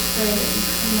 we just pray that you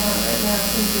come on right now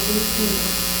into these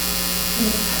feelings. And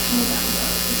it's touching that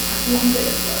love, just that one bit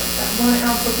of love, that 1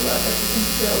 ounce of love that you can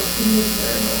feel in this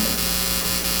very moment.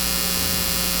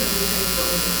 So we pray for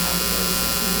the happiness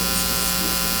that he needs to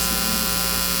speak this morning.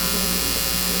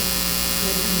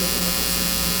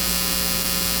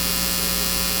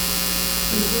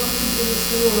 We looking for this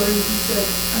door, and he said,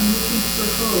 I'm looking for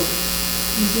hope.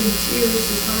 He's in tears,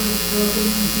 his heart is broken,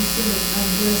 and he said,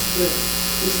 I'm desperate.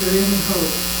 Is there any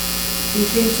hope? He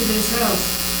came to this house,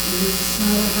 and this is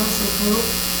not a house of hope.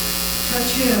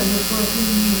 Touch him with what he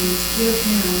needs. Give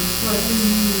him what he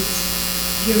needs.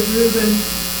 Give Reuben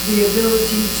the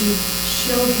ability to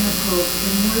show him hope,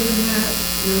 and more than that,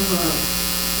 your love.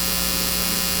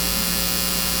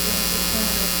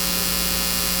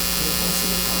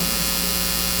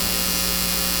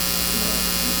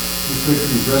 We pray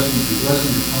for your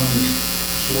blessings upon this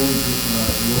soul,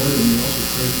 Lord, and we also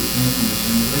pray for thankfulness.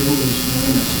 And later this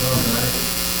morning, I saw a guy,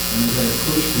 and as I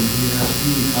approached him, he asked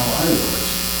me how I was.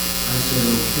 I said,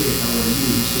 okay, how are you?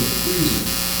 He said, freezing.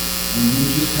 And you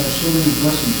just have so many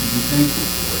blessings to be thankful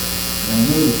for. And I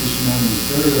know that this man was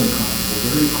very uncomfortable,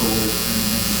 very cold, and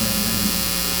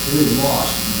very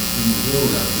lost in the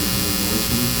world out there, Lord.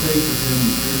 So we pray for him,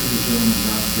 we pray for the gentleman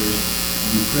downstairs,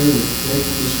 and we pray with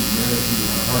thankfulness and gratitude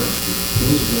in our hearts for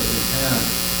those of us that have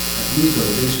at least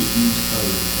our basic needs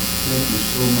covered. And thank you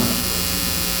so much, Lord.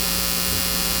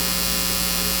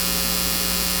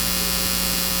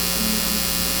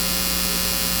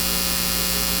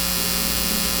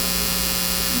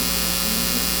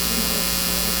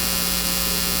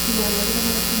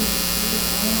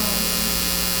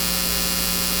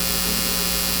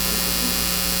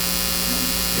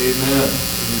 Amen.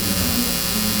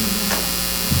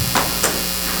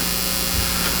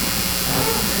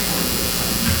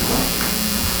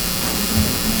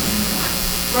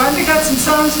 Rhonda got some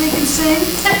songs we can sing?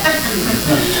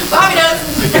 Bobby does.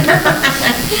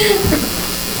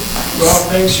 Well,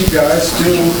 thanks you guys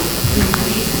too.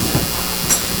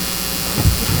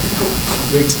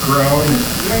 Big crowd.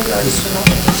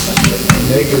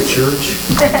 Mega church.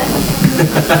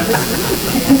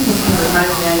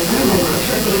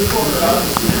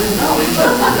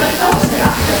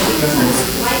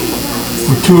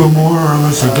 Where two or more of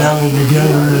us are gathered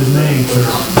together in his name.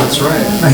 That's right.